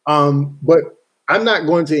 But I'm not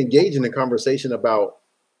going to engage in a conversation about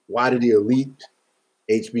why did the elite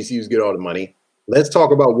HBCUs get all the money. Let's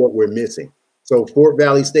talk about what we're missing. So Fort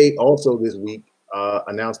Valley State also this week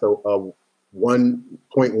announced a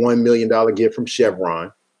 $1.1 million gift from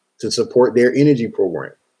Chevron to support their energy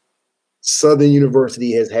program. Southern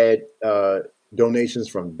University has had donations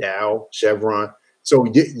from Dow, Chevron. So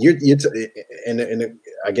and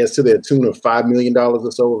I guess to the tune of $5 million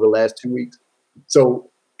or so over the last 2 weeks. So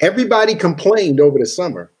everybody complained over the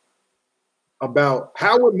summer about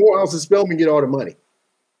how would Morehouse and Spelman get all the money.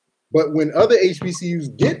 But when other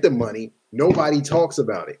HBCUs get the money, nobody talks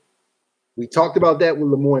about it. We talked about that with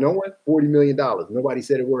Lemoyne Owen, $40 million. Nobody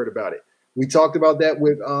said a word about it. We talked about that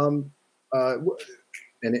with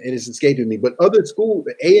and it's escaping me, but other schools,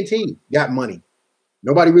 A&T got money.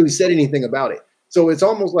 Nobody really said anything about it. So it's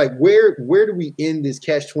almost like where do we end this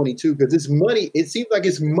catch-22? Because it's money. It seems like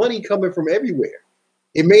it's money coming from everywhere.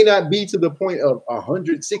 It may not be to the point of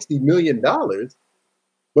 $160 million,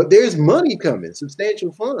 But there's money coming,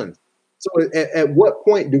 substantial funds. So at what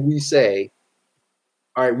point do we say,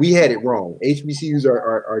 all right, we had it wrong? HBCUs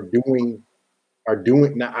are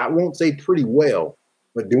doing now. I won't say pretty well,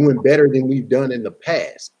 but doing better than we've done in the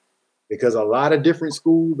past, because a lot of different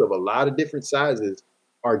schools of a lot of different sizes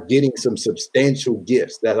are getting some substantial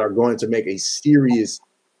gifts that are going to make a serious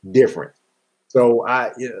difference. So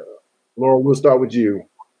Laura, we'll start with you.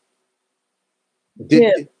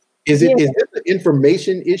 Is this an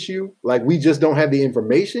information issue? Like we just don't have the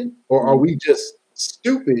information, or are we just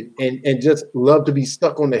stupid and just love to be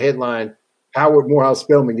stuck on the headline? Howard Morehouse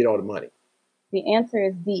Spelman get all the money. The answer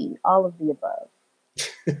is D, all of the above.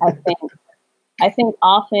 I think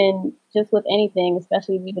often, just with anything,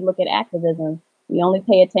 especially if you look at activism, we only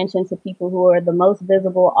pay attention to people who are the most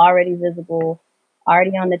visible, already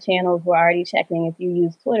on the channels, we're already checking. If you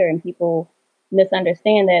use Twitter, and people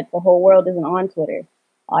misunderstand that the whole world isn't on Twitter.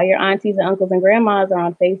 All your aunties and uncles and grandmas are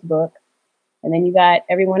on Facebook. And then you got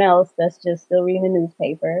everyone else that's just still reading the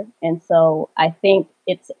newspaper. And so I think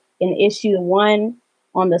it's an issue, one,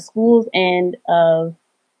 on the school's end of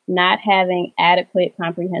not having adequate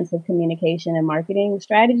comprehensive communication and marketing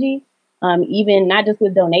strategy, even not just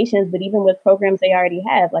with donations, but even with programs they already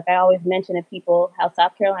have. Like I always mention to people how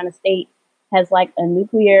South Carolina State has like a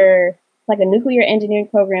nuclear engineering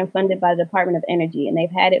program funded by the Department of Energy, and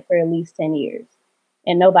they've had it for at least 10 years,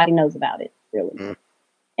 and nobody knows about it, really.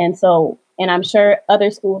 And so, and I'm sure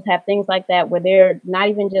other schools have things like that where they're not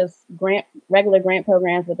even just regular grant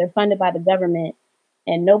programs, but they're funded by the government,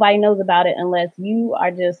 and nobody knows about it unless you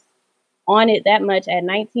are just on it that much at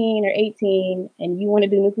 19 or 18 and you want to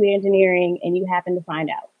do nuclear engineering and you happen to find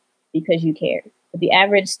out because you care. But the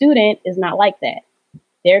average student is not like that.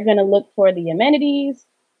 They're going to look for the amenities.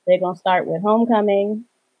 They're going to start with homecoming,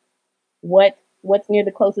 what's near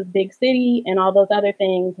the closest big city, and all those other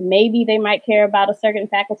things. Maybe they might care about a certain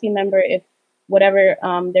faculty member if whatever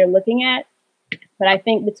they're looking at. But I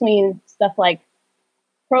think between stuff like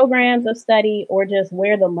programs of study or just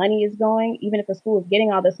where the money is going, even if the school is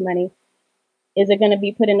getting all this money, is it going to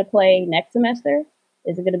be put into play next semester?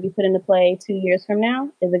 Is it going to be put into play 2 years from now?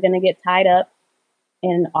 Is it going to get tied up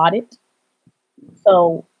in an audit?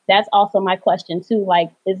 So that's also my question too.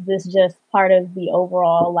 Like, is this just part of the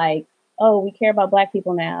overall, like, oh, we care about Black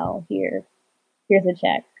people now. Here's a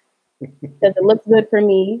check. Because it looks good for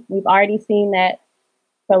me. We've already seen that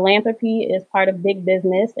philanthropy is part of big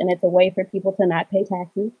business, and it's a way for people to not pay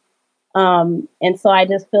taxes. And so I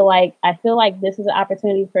just feel like this is an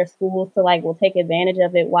opportunity for schools to like, will take advantage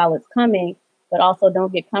of it while it's coming, but also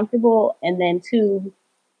don't get comfortable. And then two,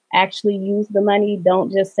 actually use the money.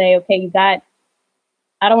 Don't just say, okay, I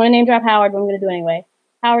don't want to name drop Howard, but I'm going to do it anyway.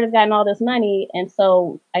 Howard has gotten all this money. And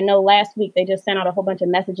so I know last week they just sent out a whole bunch of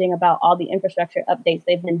messaging about all the infrastructure updates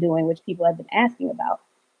they've been doing, which people have been asking about.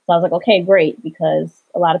 So I was like, okay, great, because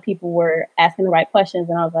a lot of people were asking the right questions.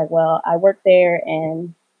 And I was like, well, I work there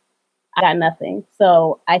and I got nothing.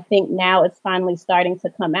 So I think now it's finally starting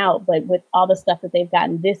to come out. But with all the stuff that they've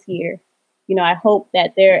gotten this year, I hope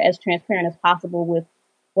that they're as transparent as possible with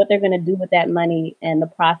what they're going to do with that money and the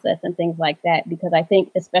process and things like that. Because I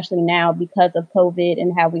think, especially now, because of COVID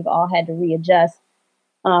and how we've all had to readjust,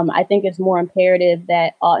 I think it's more imperative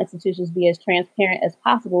that all institutions be as transparent as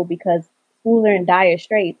possible, because schools are in dire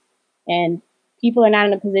straits and people are not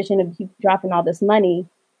in a position to keep dropping all this money.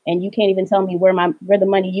 And you can't even tell me where the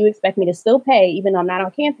money you expect me to still pay, even though I'm not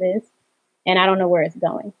on campus, and I don't know where it's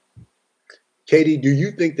going. Katie, do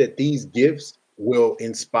you think that these gifts will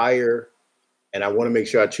inspire, and I want to make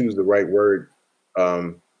sure I choose the right word,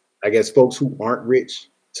 I guess folks who aren't rich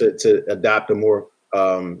to adopt a more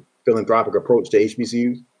philanthropic approach to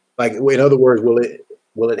HBCUs? Like, in other words,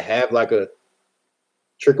 will it have like a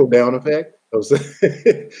trickle down effect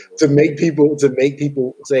to make people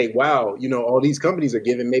say, wow, all these companies are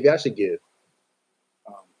giving, maybe I should give?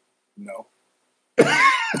 No.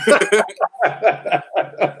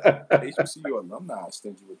 HBCU alumni are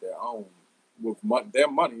stingy with their own, their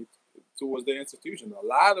money towards their institution. A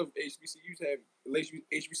lot of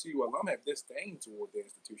HBCU alum have disdain toward their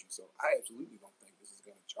institution. So I absolutely don't think this is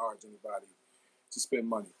going to charge anybody to spend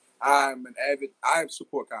money. I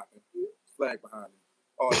support Coppin, flag behind me,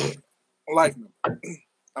 all day. Life member.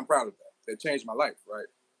 I'm proud of that. That changed my life, right?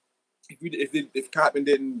 If Coppin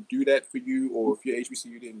didn't do that for you, or if your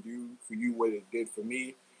HBCU didn't do for you what it did for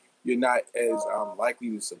me, you're not as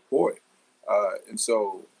likely to support. And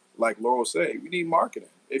so, like Laurel said, we need marketing.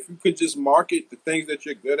 If you could just market the things that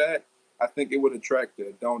you're good at, I think it would attract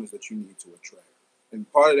the donors that you need to attract. And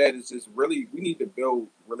part of that is just really, we need to build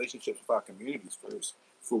relationships with our communities first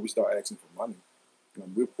before we start asking for money.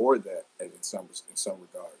 We're poor that in some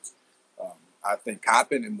regards. I think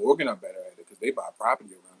Coppin and Morgan are better at it because they buy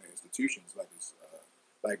property around their institutions like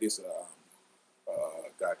it's a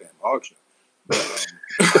goddamn auction. But,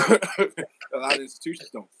 a lot of institutions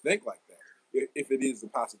don't think like that. If it is a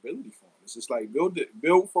possibility for them, it's just like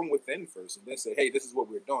build from within first, and then say, "Hey, this is what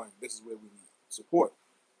we're doing. This is where we need support.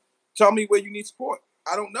 Tell me where you need support.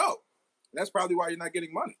 I don't know." And that's probably why you're not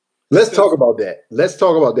getting money. Let's talk about that. Let's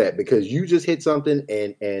talk about that because you just hit something,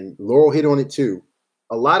 and Laurel hit on it too.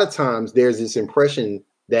 A lot of times, there's this impression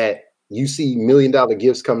that you see $1 million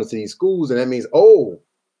gifts coming to these schools, and that means, oh,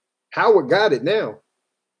 Howard got it now.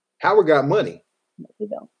 Howard got money. They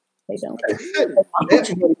don't. That's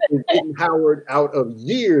money is getting Howard out of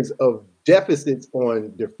years of deficits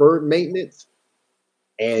on deferred maintenance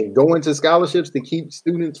and going to scholarships to keep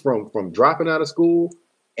students from dropping out of school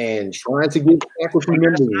and trying to give faculty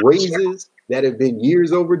members raises that have been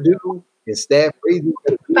years overdue and staff raises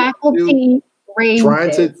that have been faculty raises.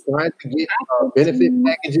 Trying to get benefit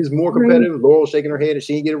packages more competitive. Laurel shaking her head and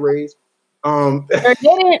she didn't get a raise.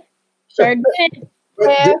 Sure didn't.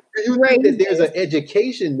 But do you think that there's an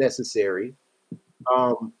education necessary?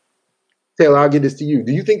 Taylor, I'll give this to you.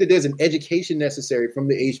 Do you think that there's an education necessary from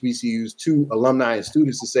the HBCUs to alumni and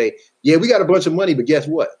students to say, yeah, we got a bunch of money, but guess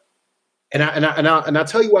what? And I'll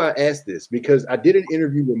tell you why I asked this, because I did an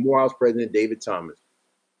interview with Morehouse President David Thomas.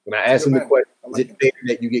 When I asked him the question, is it fair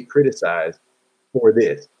that you get criticized for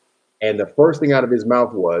this? And the first thing out of his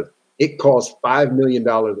mouth was, it costs $5 million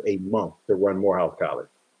a month to run Morehouse College.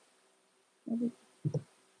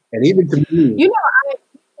 And even to me,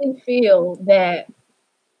 I feel that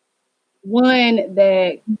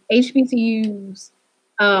that HBCUs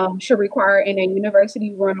should require in a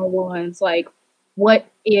university 101s, like what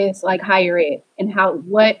is like higher ed and how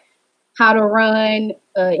to run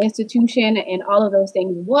an institution and all of those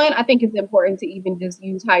things. One, I think it's important to even just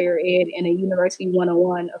use higher ed in a university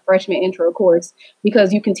 101, a freshman intro course,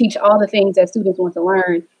 because you can teach all the things that students want to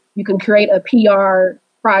learn. You can create a PR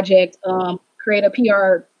project, create a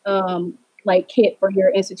PR like kit for your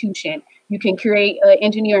institution. You can create an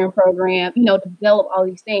engineering program, develop all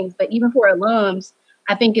these things. But even for alums,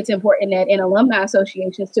 I think it's important that in alumni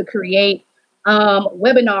associations to create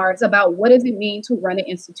webinars about what does it mean to run an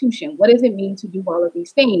institution? What does it mean to do all of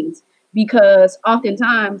these things? Because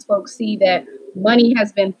oftentimes folks see that money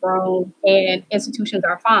has been thrown and institutions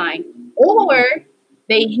are fine, or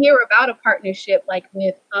they hear about a partnership like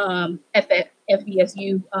with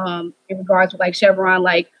FBSU in regards to like Chevron,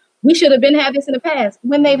 like we should have been had this in the past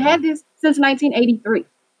when they've had this since 1983.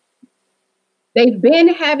 They've been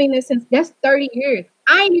having this since that's 30 years.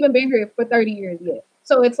 I ain't even been here for 30 years yet.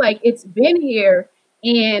 So it's like it's been here,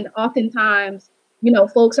 and oftentimes,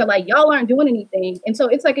 folks are like, y'all aren't doing anything. And so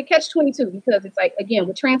it's like a catch-22 because it's like, again,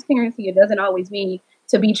 with transparency, it doesn't always mean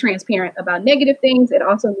to be transparent about negative things. It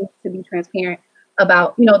also needs to be transparent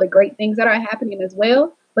about, the great things that are happening as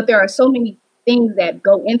well. But there are so many things that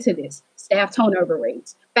go into this: staff turnover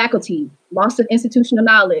rates, faculty, loss of institutional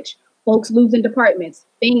knowledge, folks losing departments,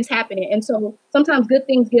 things happening. And so sometimes good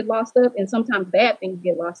things get lost up and sometimes bad things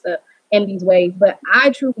get lost up in these ways. But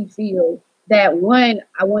I truly feel that, one,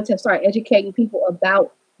 I want to start educating people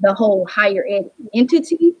about the whole higher ed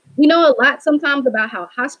entity. We know a lot sometimes about how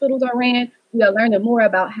hospitals are ran. We are learning more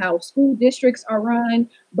about how school districts are run.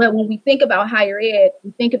 But when we think about higher ed,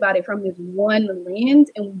 we think about it from this one lens,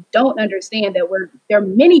 and we don't understand that there are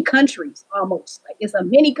many countries almost. Like it's a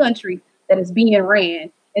mini country that is being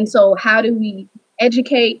ran. And so how do we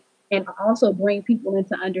educate and also bring people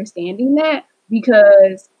into understanding that?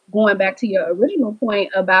 Because going back to your original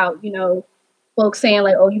point about, folks saying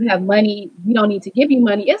like, oh, you have money, we don't need to give you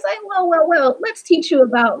money. It's like, well, let's teach you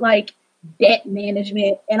about like debt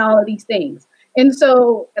management and all of these things. And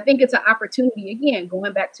so I think it's an opportunity, again,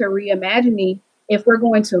 going back to reimagining, if we're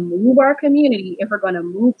going to move our community, if we're going to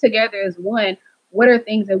move together as one, what are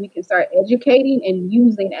things that we can start educating and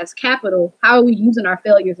using as capital? How are we using our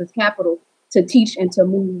failures as capital to teach and to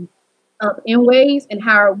move up in ways? And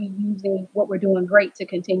how are we using what we're doing great to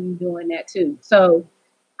continue doing that too? So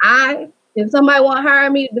if somebody want to hire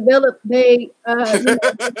me to develop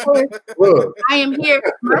course, I am here.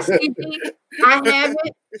 My CV, I have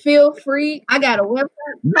it. Feel free. I got a website.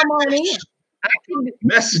 Come on in.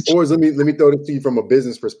 Or let me throw this to you from a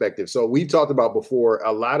business perspective. So we talked about before,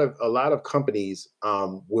 a lot of companies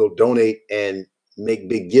will donate and make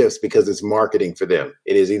big gifts because it's marketing for them.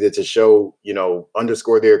 It is either to show,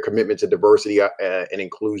 underscore their commitment to diversity and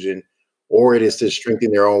inclusion, or it is to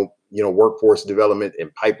strengthen their own, workforce development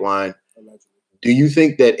and pipeline. Do you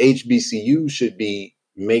think that HBCU should be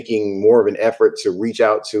making more of an effort to reach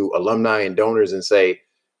out to alumni and donors and say,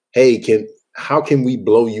 hey, how can we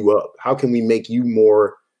blow you up? How can we make you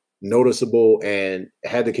more noticeable and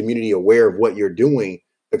have the community aware of what you're doing,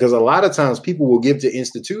 because a lot of times people will give to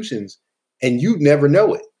institutions and you never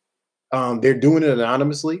know it. They're doing it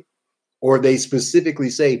anonymously, or they specifically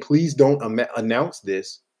say, please don't announce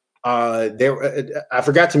this. I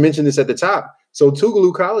forgot to mention this at the top. So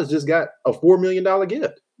Tougaloo College just got a $4 million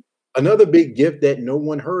gift. Another big gift that no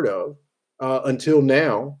one heard of until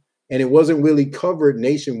now. And it wasn't really covered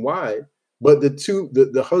nationwide, but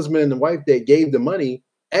the husband and the wife that gave the money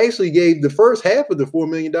actually gave the first half of the $4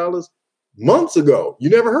 million months ago. You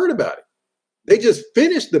never heard about it. They just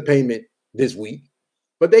finished the payment this week,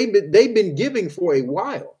 but they've been giving for a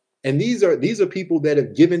while. And these are people that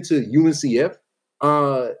have given to UNCF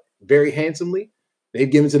very handsomely. They've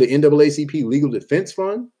given to the NAACP Legal Defense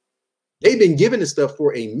Fund. They've been giving this stuff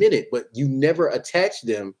for a minute, but you never attach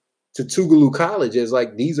them to Tougaloo College as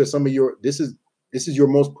like, these are some of your, this is your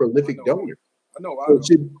most prolific donor. I know.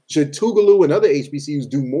 So should Tougaloo and other HBCUs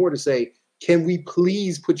do more to say, can we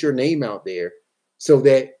please put your name out there so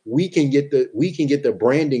that we can get the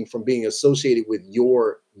branding from being associated with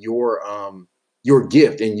your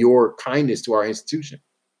gift and your kindness to our institution?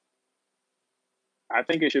 I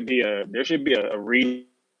think there should be a relay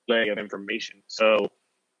of information. So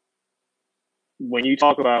when you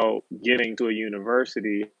talk about giving to a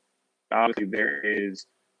university, obviously there's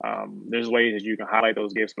ways that you can highlight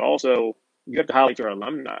those gifts, but also you have to highlight your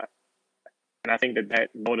alumni. And I think that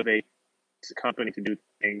motivates the company to do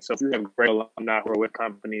things. So if you have great alumni who are with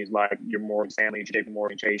companies like your Morgan Stanley, JP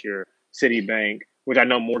Morgan Chase, your Citibank, which I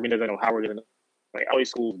know Morgan doesn't know, Howard doesn't know, like all these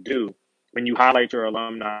schools do, when you highlight your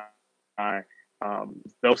alumni,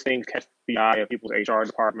 those things catch the eye of people's HR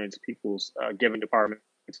departments, people's giving departments,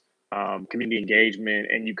 community engagement,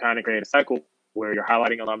 and you kind of create a cycle where you're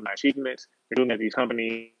highlighting alumni achievements, you're doing that at these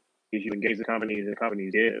companies, you engage the companies, and the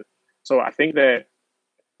companies give. So I think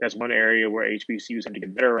that's one area where HBCUs have to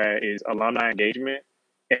get better at is alumni engagement.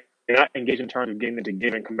 And not engage in terms of getting them to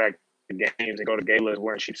give and come back to games and go to galas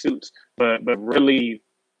wearing cheap suits, but really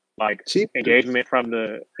like engagement from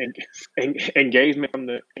the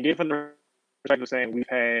perspective of saying we've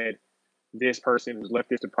had this person who's left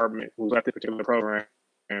this department, who's left this particular program,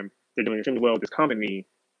 and they're doing extremely well with this company.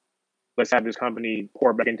 Let's have this company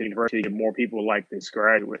pour back into the university to get more people like this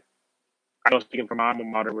graduate. I know, speaking from my alma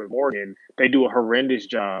mater with Morgan, they do a horrendous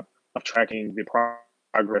job of tracking the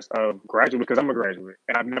progress of graduates, because I'm a graduate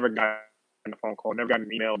and I've never gotten a phone call, never gotten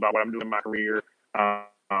an email about what I'm doing in my career,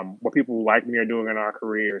 what people like me are doing in our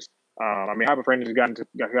careers. I mean, I have a friend who's gotten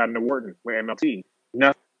an award with MLT.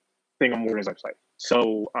 Nothing on Morgan's website.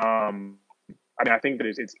 So, I mean, I think that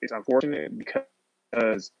it's unfortunate,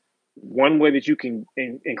 because one way that you can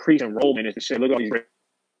increase enrollment is to say, look at all these great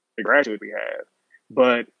graduates we have.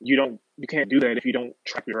 But you can't do that if you don't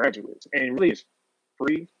track your graduates. And really, it's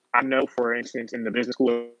free. I know, for instance, in the business school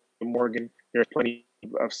of Morgan, there's plenty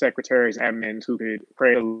of secretaries, admins who could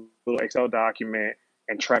create a little Excel document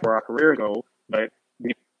and track where our careers go, but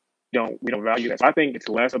we don't value that. So I think it's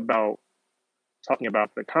less about talking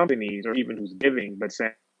about the companies or even who's giving, but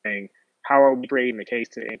saying, how are we creating the case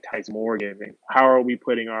to entice more giving? How are we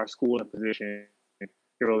putting our school in a position to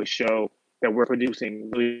really show that we're producing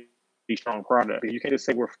really strong product? You can't just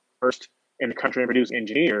say we're first in the country and produce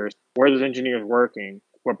engineers. Where are those engineers working?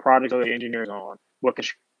 What projects are the engineers on? What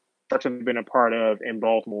construction have they been a part of in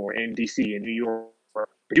Baltimore, in DC, in New York? But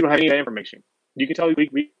you don't have any of that information. You can tell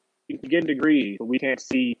we get degrees, but we can't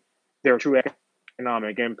see their true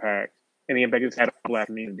economic impact and the impact it's had on Black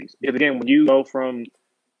communities. Because again, when you go from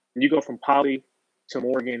Poly to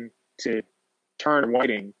Morgan to Turner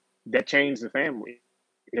Whiting, that changed the family,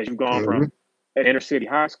 because you've gone from an inner city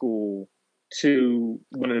high school to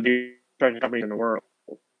one of the biggest companies in the world.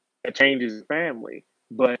 That changes the family.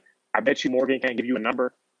 But I bet you Morgan can't give you a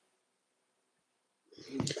number.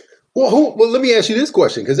 Well, let me ask you this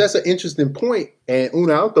question, because that's an interesting point. And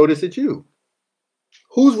Una, I'll throw this at you.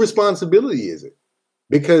 Whose responsibility is it?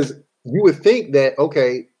 Because you would think that,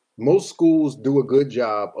 okay, most schools do a good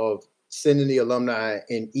job of sending the alumni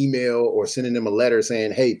an email or sending them a letter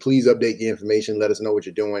saying, hey, please update the information. Let us know what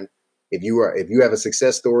you're doing. If you have a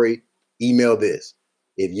success story, email this.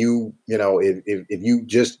 If you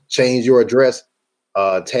just change your address,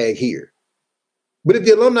 tag here. But if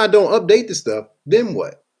the alumni don't update the stuff, then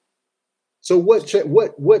what? So what's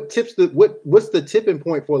the tipping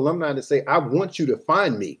point for alumni to say, I want you to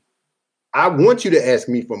find me. I want you to ask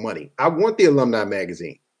me for money. I want the alumni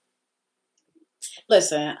magazine.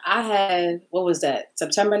 Listen, I had, what was that,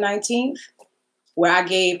 September 19th, where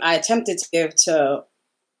I attempted to give to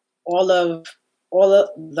all of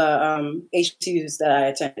the HBCUs that I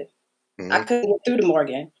attended. I couldn't get through to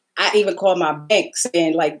Morgan. I even called my bank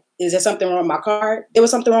saying, like, Is there something wrong with my card? There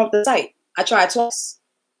was something wrong with the site. I tried twice.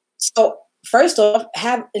 So first off,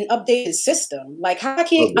 have an updated system. Like, how I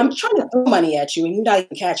can't? I'm trying to throw money at you and you're not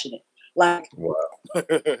even catching it. Like, wow.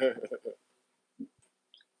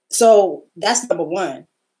 So that's number one.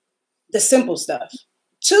 The simple stuff.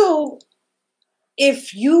 Two,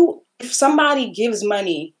 if somebody gives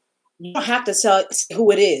money, you don't have to tell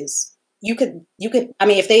who it is. You could. I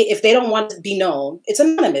mean, if they don't want to be known, it's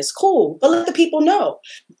anonymous. Cool, but let the people know.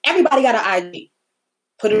 Everybody got an IG.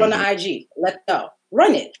 Put it on the IG. Let them know.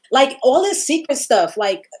 Run it. Like all this secret stuff.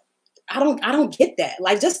 Like I don't get that.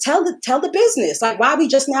 Like just tell the business. Like why are we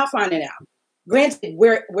just now finding out? Granted,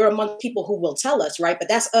 we're among people who will tell us, right? But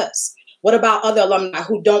that's us. What about other alumni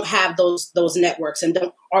who don't have those networks and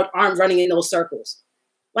aren't running in those circles?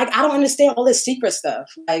 Like I don't understand all this secret stuff.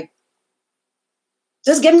 Like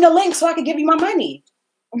just give me the link so I can give you my money.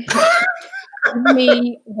 Give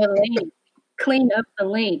me the link. Clean up the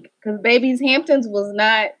link. Because babies, Hamptons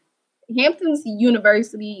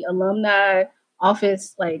University alumni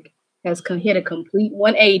office like has hit a complete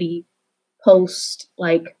 180 post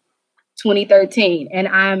like 2013, and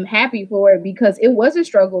I'm happy for it because it was a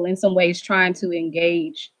struggle in some ways trying to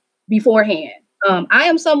engage beforehand. I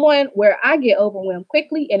am someone where I get overwhelmed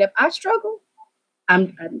quickly, and if I struggle,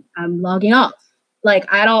 I'm logging off. Like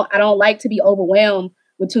I don't like to be overwhelmed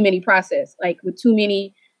with too many process, like with too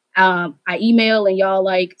many. I email and y'all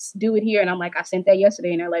like do it here, and I'm like I sent that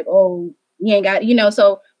yesterday, and they're like, oh, you ain't got,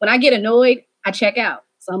 So when I get annoyed, I check out.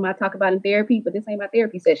 Some I talk about in therapy, but this ain't my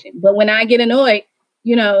therapy session. But when I get annoyed,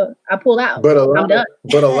 I pull out. I'm done.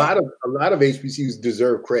 But a lot of HBCUs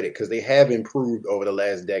deserve credit because they have improved over the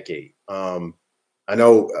last decade. I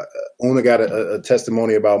know Una got a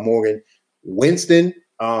testimony about Morgan. Winston,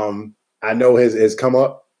 I know has come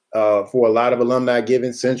up for a lot of alumni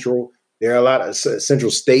giving. Central, there are a lot of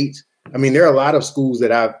Central State. I mean, there are a lot of schools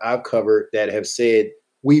that I've covered that have said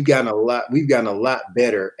we've gotten a lot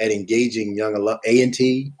better at engaging young alumni.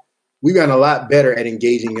 A&T, we've gotten a lot better at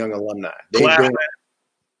engaging young alumni.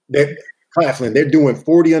 They're doing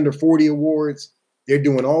 40 under 40 awards. They're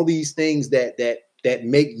doing all these things that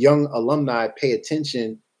make young alumni pay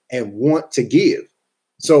attention and want to give.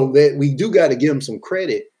 So that we do got to give them some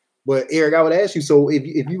credit. But Eric, I would ask you, so if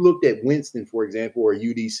you looked at Winston, for example, or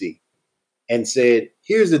UDC and said,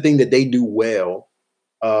 here's the thing that they do well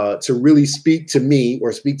to really speak to me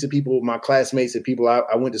or speak to people, my classmates and people I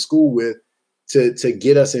went to school with to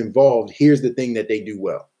get us involved. Here's the thing that they do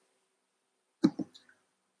well.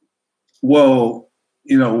 Well,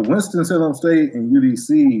 Winston-Salem State and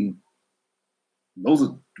UDC, those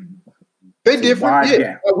are they're different.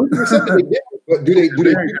 Yeah. But do they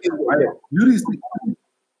UDC?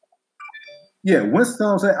 Yeah,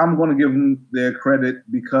 Winston-Salem State, I'm going to give them their credit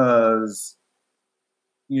because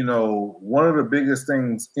one of the biggest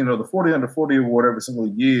things, the 40 under 40 award every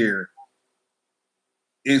single year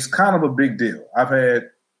is kind of a big deal. I've had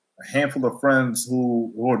a handful of friends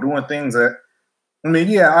who are doing things that, I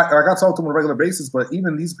talk to them on a regular basis, but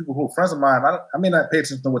even these people who are friends of mine, I may not pay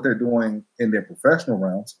attention to what they're doing in their professional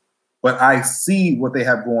realms, but I see what they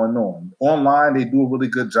have going on. Online, they do a really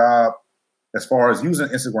good job as far as using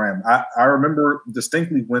Instagram. I remember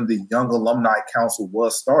distinctly when the Young Alumni Council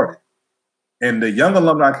was started. And the Young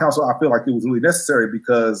Alumni Council, I feel like it was really necessary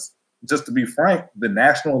because, just to be frank, the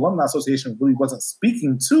National Alumni Association really wasn't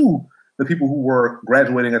speaking to the people who were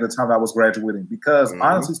graduating at the time I was graduating because,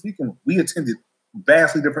 honestly speaking, we attended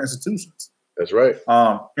vastly different institutions. That's right.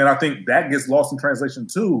 And I think that gets lost in translation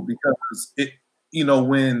too, because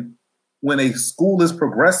when a school is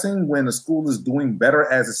progressing, when a school is doing better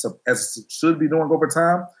as it should be doing over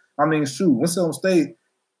time, Winston-Salem State,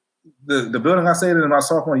 the building I stayed in my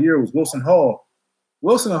sophomore year was Wilson Hall.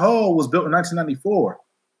 Wilson Hall was built in 1994.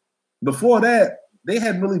 Before that, they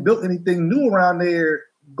hadn't really built anything new around there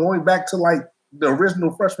going back to like the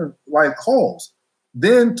original freshman like halls.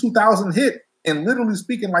 Then 2000 hit, and literally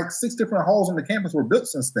speaking, like 6 different halls on the campus were built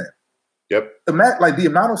since then. Yep. The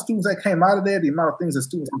amount of students that came out of there, the amount of things that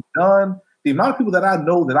students have done, the amount of people that I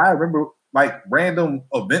know that I remember like random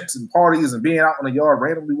events and parties and being out in the yard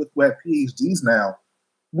randomly with who have PhDs now.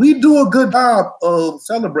 We do a good job of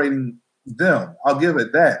celebrating them. I'll give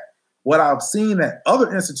it that. What I've seen at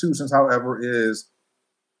other institutions, however, is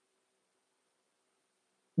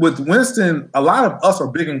with Winston, a lot of us are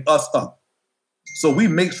bigging us up. So we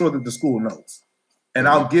make sure that the school knows. And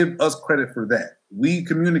I'll give us credit for that. We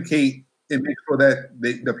communicate and make sure that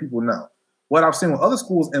the people know. What I've seen with other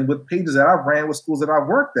schools and with pages that I've ran with schools that I've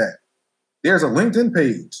worked at, there's a LinkedIn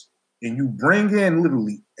page and you bring in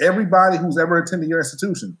literally everybody who's ever attended your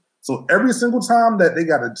institution. So every single time that they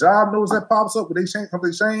got a job notice that pops up where they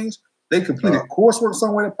change, They completed coursework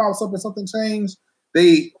somewhere that pops up and something changed.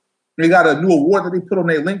 They got a new award that they put on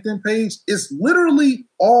their LinkedIn page. It's literally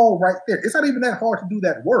all right there. It's not even that hard to do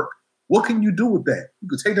that work. What can you do with that? You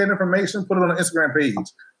can take that information, put it on an Instagram page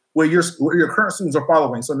where your current students are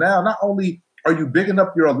following. So now not only are you bigging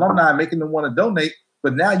up your alumni, making them want to donate,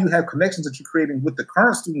 but now you have connections that you're creating with the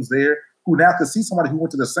current students there who now can see somebody who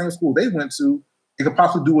went to the same school they went to and can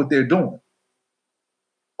possibly do what they're doing.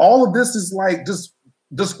 All of this is like just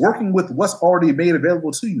working with what's already made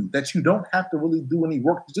available to you that you don't have to really do any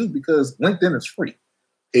work to do because LinkedIn is free.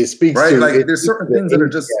 It speaks right? to like there's certain things that are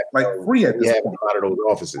just like free at this point. A lot of those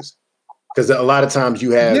offices. Because a lot of times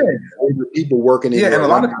you have older people working in and a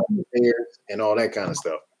lot of affairs and all that kind of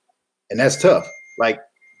stuff. And that's tough. Like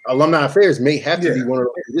alumni affairs may have to be one of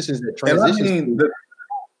those positions that transitions.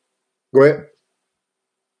 Go ahead.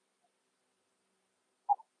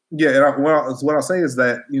 Yeah, and what I'll say is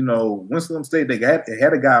that, Winston State, they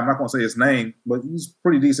had a guy, I'm not going to say his name, but he's a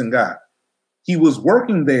pretty decent guy. He was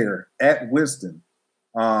working there at Winston.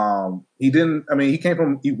 He's from an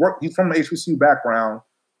HBCU background.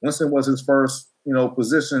 Winston was his first,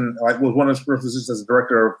 position, was one of his first positions as a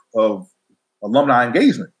director of alumni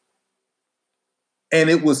engagement. And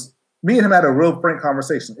it was, me and him had a real frank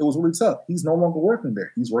conversation. It was really tough. He's no longer working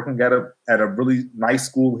there. He's working at a really nice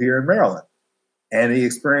school here in Maryland. And the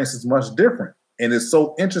experience is much different. And it's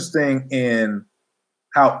so interesting in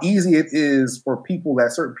how easy it is for people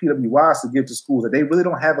at certain PWIs to give to schools that they really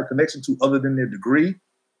don't have a connection to other than their degree.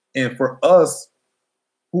 And for us,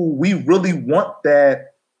 who we really want that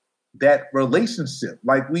relationship,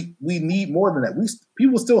 like we need more than that.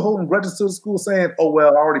 People still holding grudges to the school saying, oh,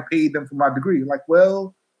 well, I already paid them for my degree. Like,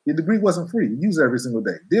 well, your degree wasn't free. You use it every single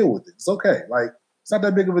day. Deal with it. It's okay. Like, it's not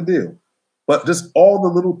that big of a deal. But just all the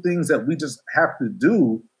little things that we just have to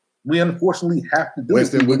do, we unfortunately have to do.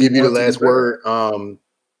 Winston, we'll give you the last word.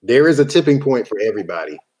 There is a tipping point for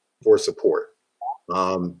everybody for support.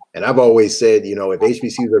 And I've always said, if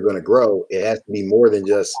HBCUs are going to grow, it has to be more than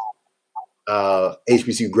just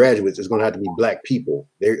HBCU graduates. It's going to have to be Black people.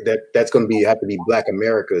 That's going to have to be Black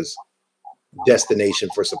America's destination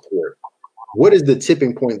for support. What is the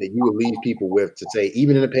tipping point that you would leave people with to say,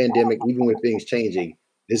 even in a pandemic, even with things changing,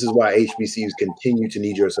 this is why HBCUs continue to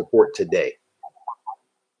need your support today?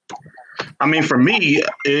 I mean, for me,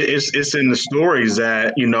 it's in the stories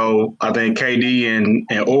that, I think KD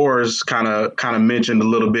and Ors kind of mentioned a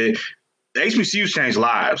little bit. HBCUs change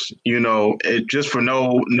lives, it just for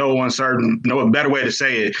no better way to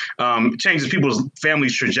say it, changes people's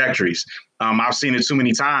families' trajectories. I've seen it too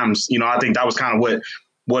many times. I think that was kind of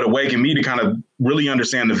what awakened me to kind of really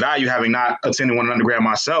understand the value, having not attended one undergrad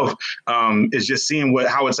myself, is just seeing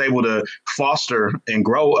how it's able to foster and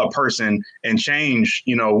grow a person and change,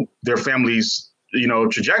 their family's,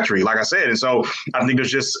 trajectory, like I said. And so I think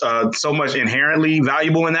there's just so much inherently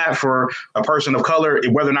valuable in that for a person of color,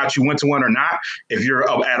 whether or not you went to one or not. If you're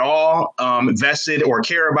at all vested or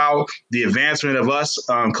care about the advancement of us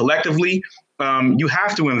collectively, you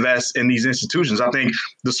have to invest in these institutions. I think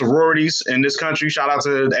the sororities in this country, shout out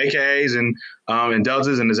to the AKAs and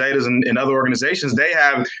Deltas and the Zetas and other organizations, they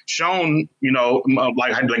have shown,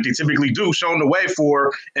 like they typically do, shown the way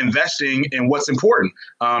for investing in what's important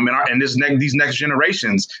in these next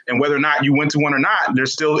generations. And whether or not you went to one or not,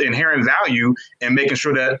 there's still inherent value in making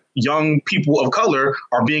sure that young people of color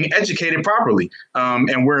are being educated properly.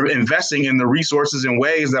 And we're investing in the resources in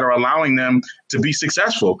ways that are allowing them to be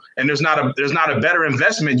successful. And there's not a better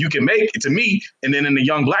investment you can make, to me, and then in the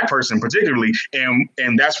young Black person particularly.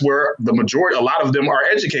 And that's where a lot of them are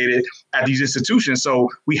educated at these institutions. So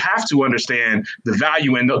we have to understand the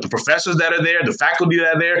value in the professors that are there, the faculty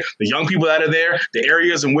that are there, the young people that are there, the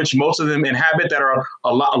areas in which most of them inhabit that are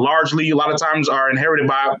a lot of times are inherited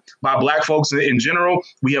by Black folks in general.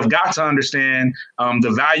 We have got to understand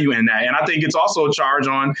the value in that. And I think it's also a charge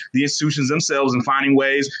on the institutions themselves in finding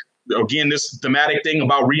ways. Again, this thematic thing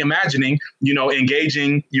about reimagining,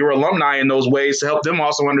 engaging your alumni in those ways to help them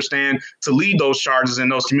also understand to lead those charges in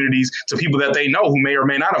those communities to people that they know who may or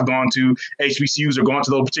may not have gone to HBCUs or gone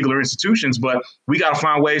to those particular institutions. But we got to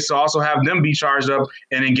find ways to also have them be charged up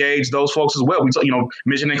and engage those folks as well. We,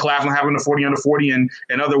 mentioning Claflin having the 40 under 40 and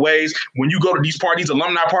other ways. When you go to these parties,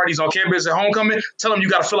 alumni parties on campus at homecoming, tell them you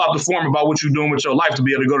got to fill out the form about what you're doing with your life to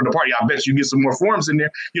be able to go to the party. I bet you get some more forms in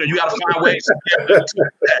there. You got to find ways to be able to do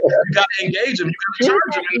that. You got to engage them. You got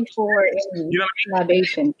to charge them. You know what I mean?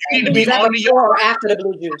 Libation. You need to be on the before or after the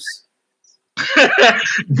blue juice.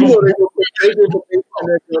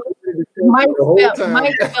 Mike The whole spelled time. my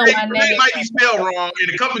name. It might be spelled wrong, and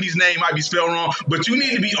the company's name might be spelled wrong, but you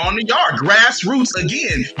need to be on the yard, grassroots.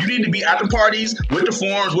 Again, you need to be at the parties with the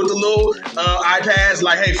forms, with the little iPads.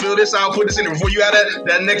 Like, hey, fill this out, put this in there before you have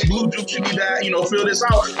that next blue juice. You need that, fill this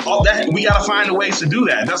out. All that we got to find the ways to do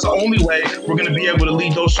that. That's the only way we're going to be able to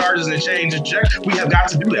lead those charges and change the check. We have got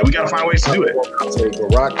to do that. We got to find ways to do it. I'll say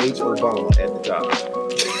Barack H. Obama at the top.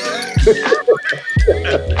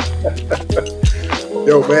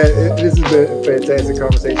 Yo, man, this has been a fantastic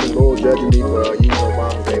conversation. Lord judging me for using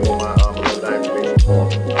Obama's name on my alumni information form.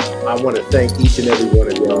 I want to thank each and every one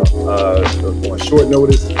of y'all on short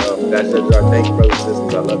notice. That's just our thank you, brothers and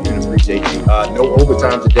sisters. I love you and appreciate you. No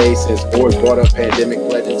overtime today since Boris brought up pandemic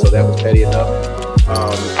pledging, so that was petty enough.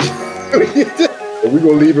 We're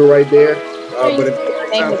going to leave it right there. But if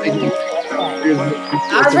I'm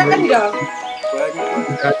ready to go.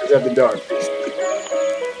 After dark.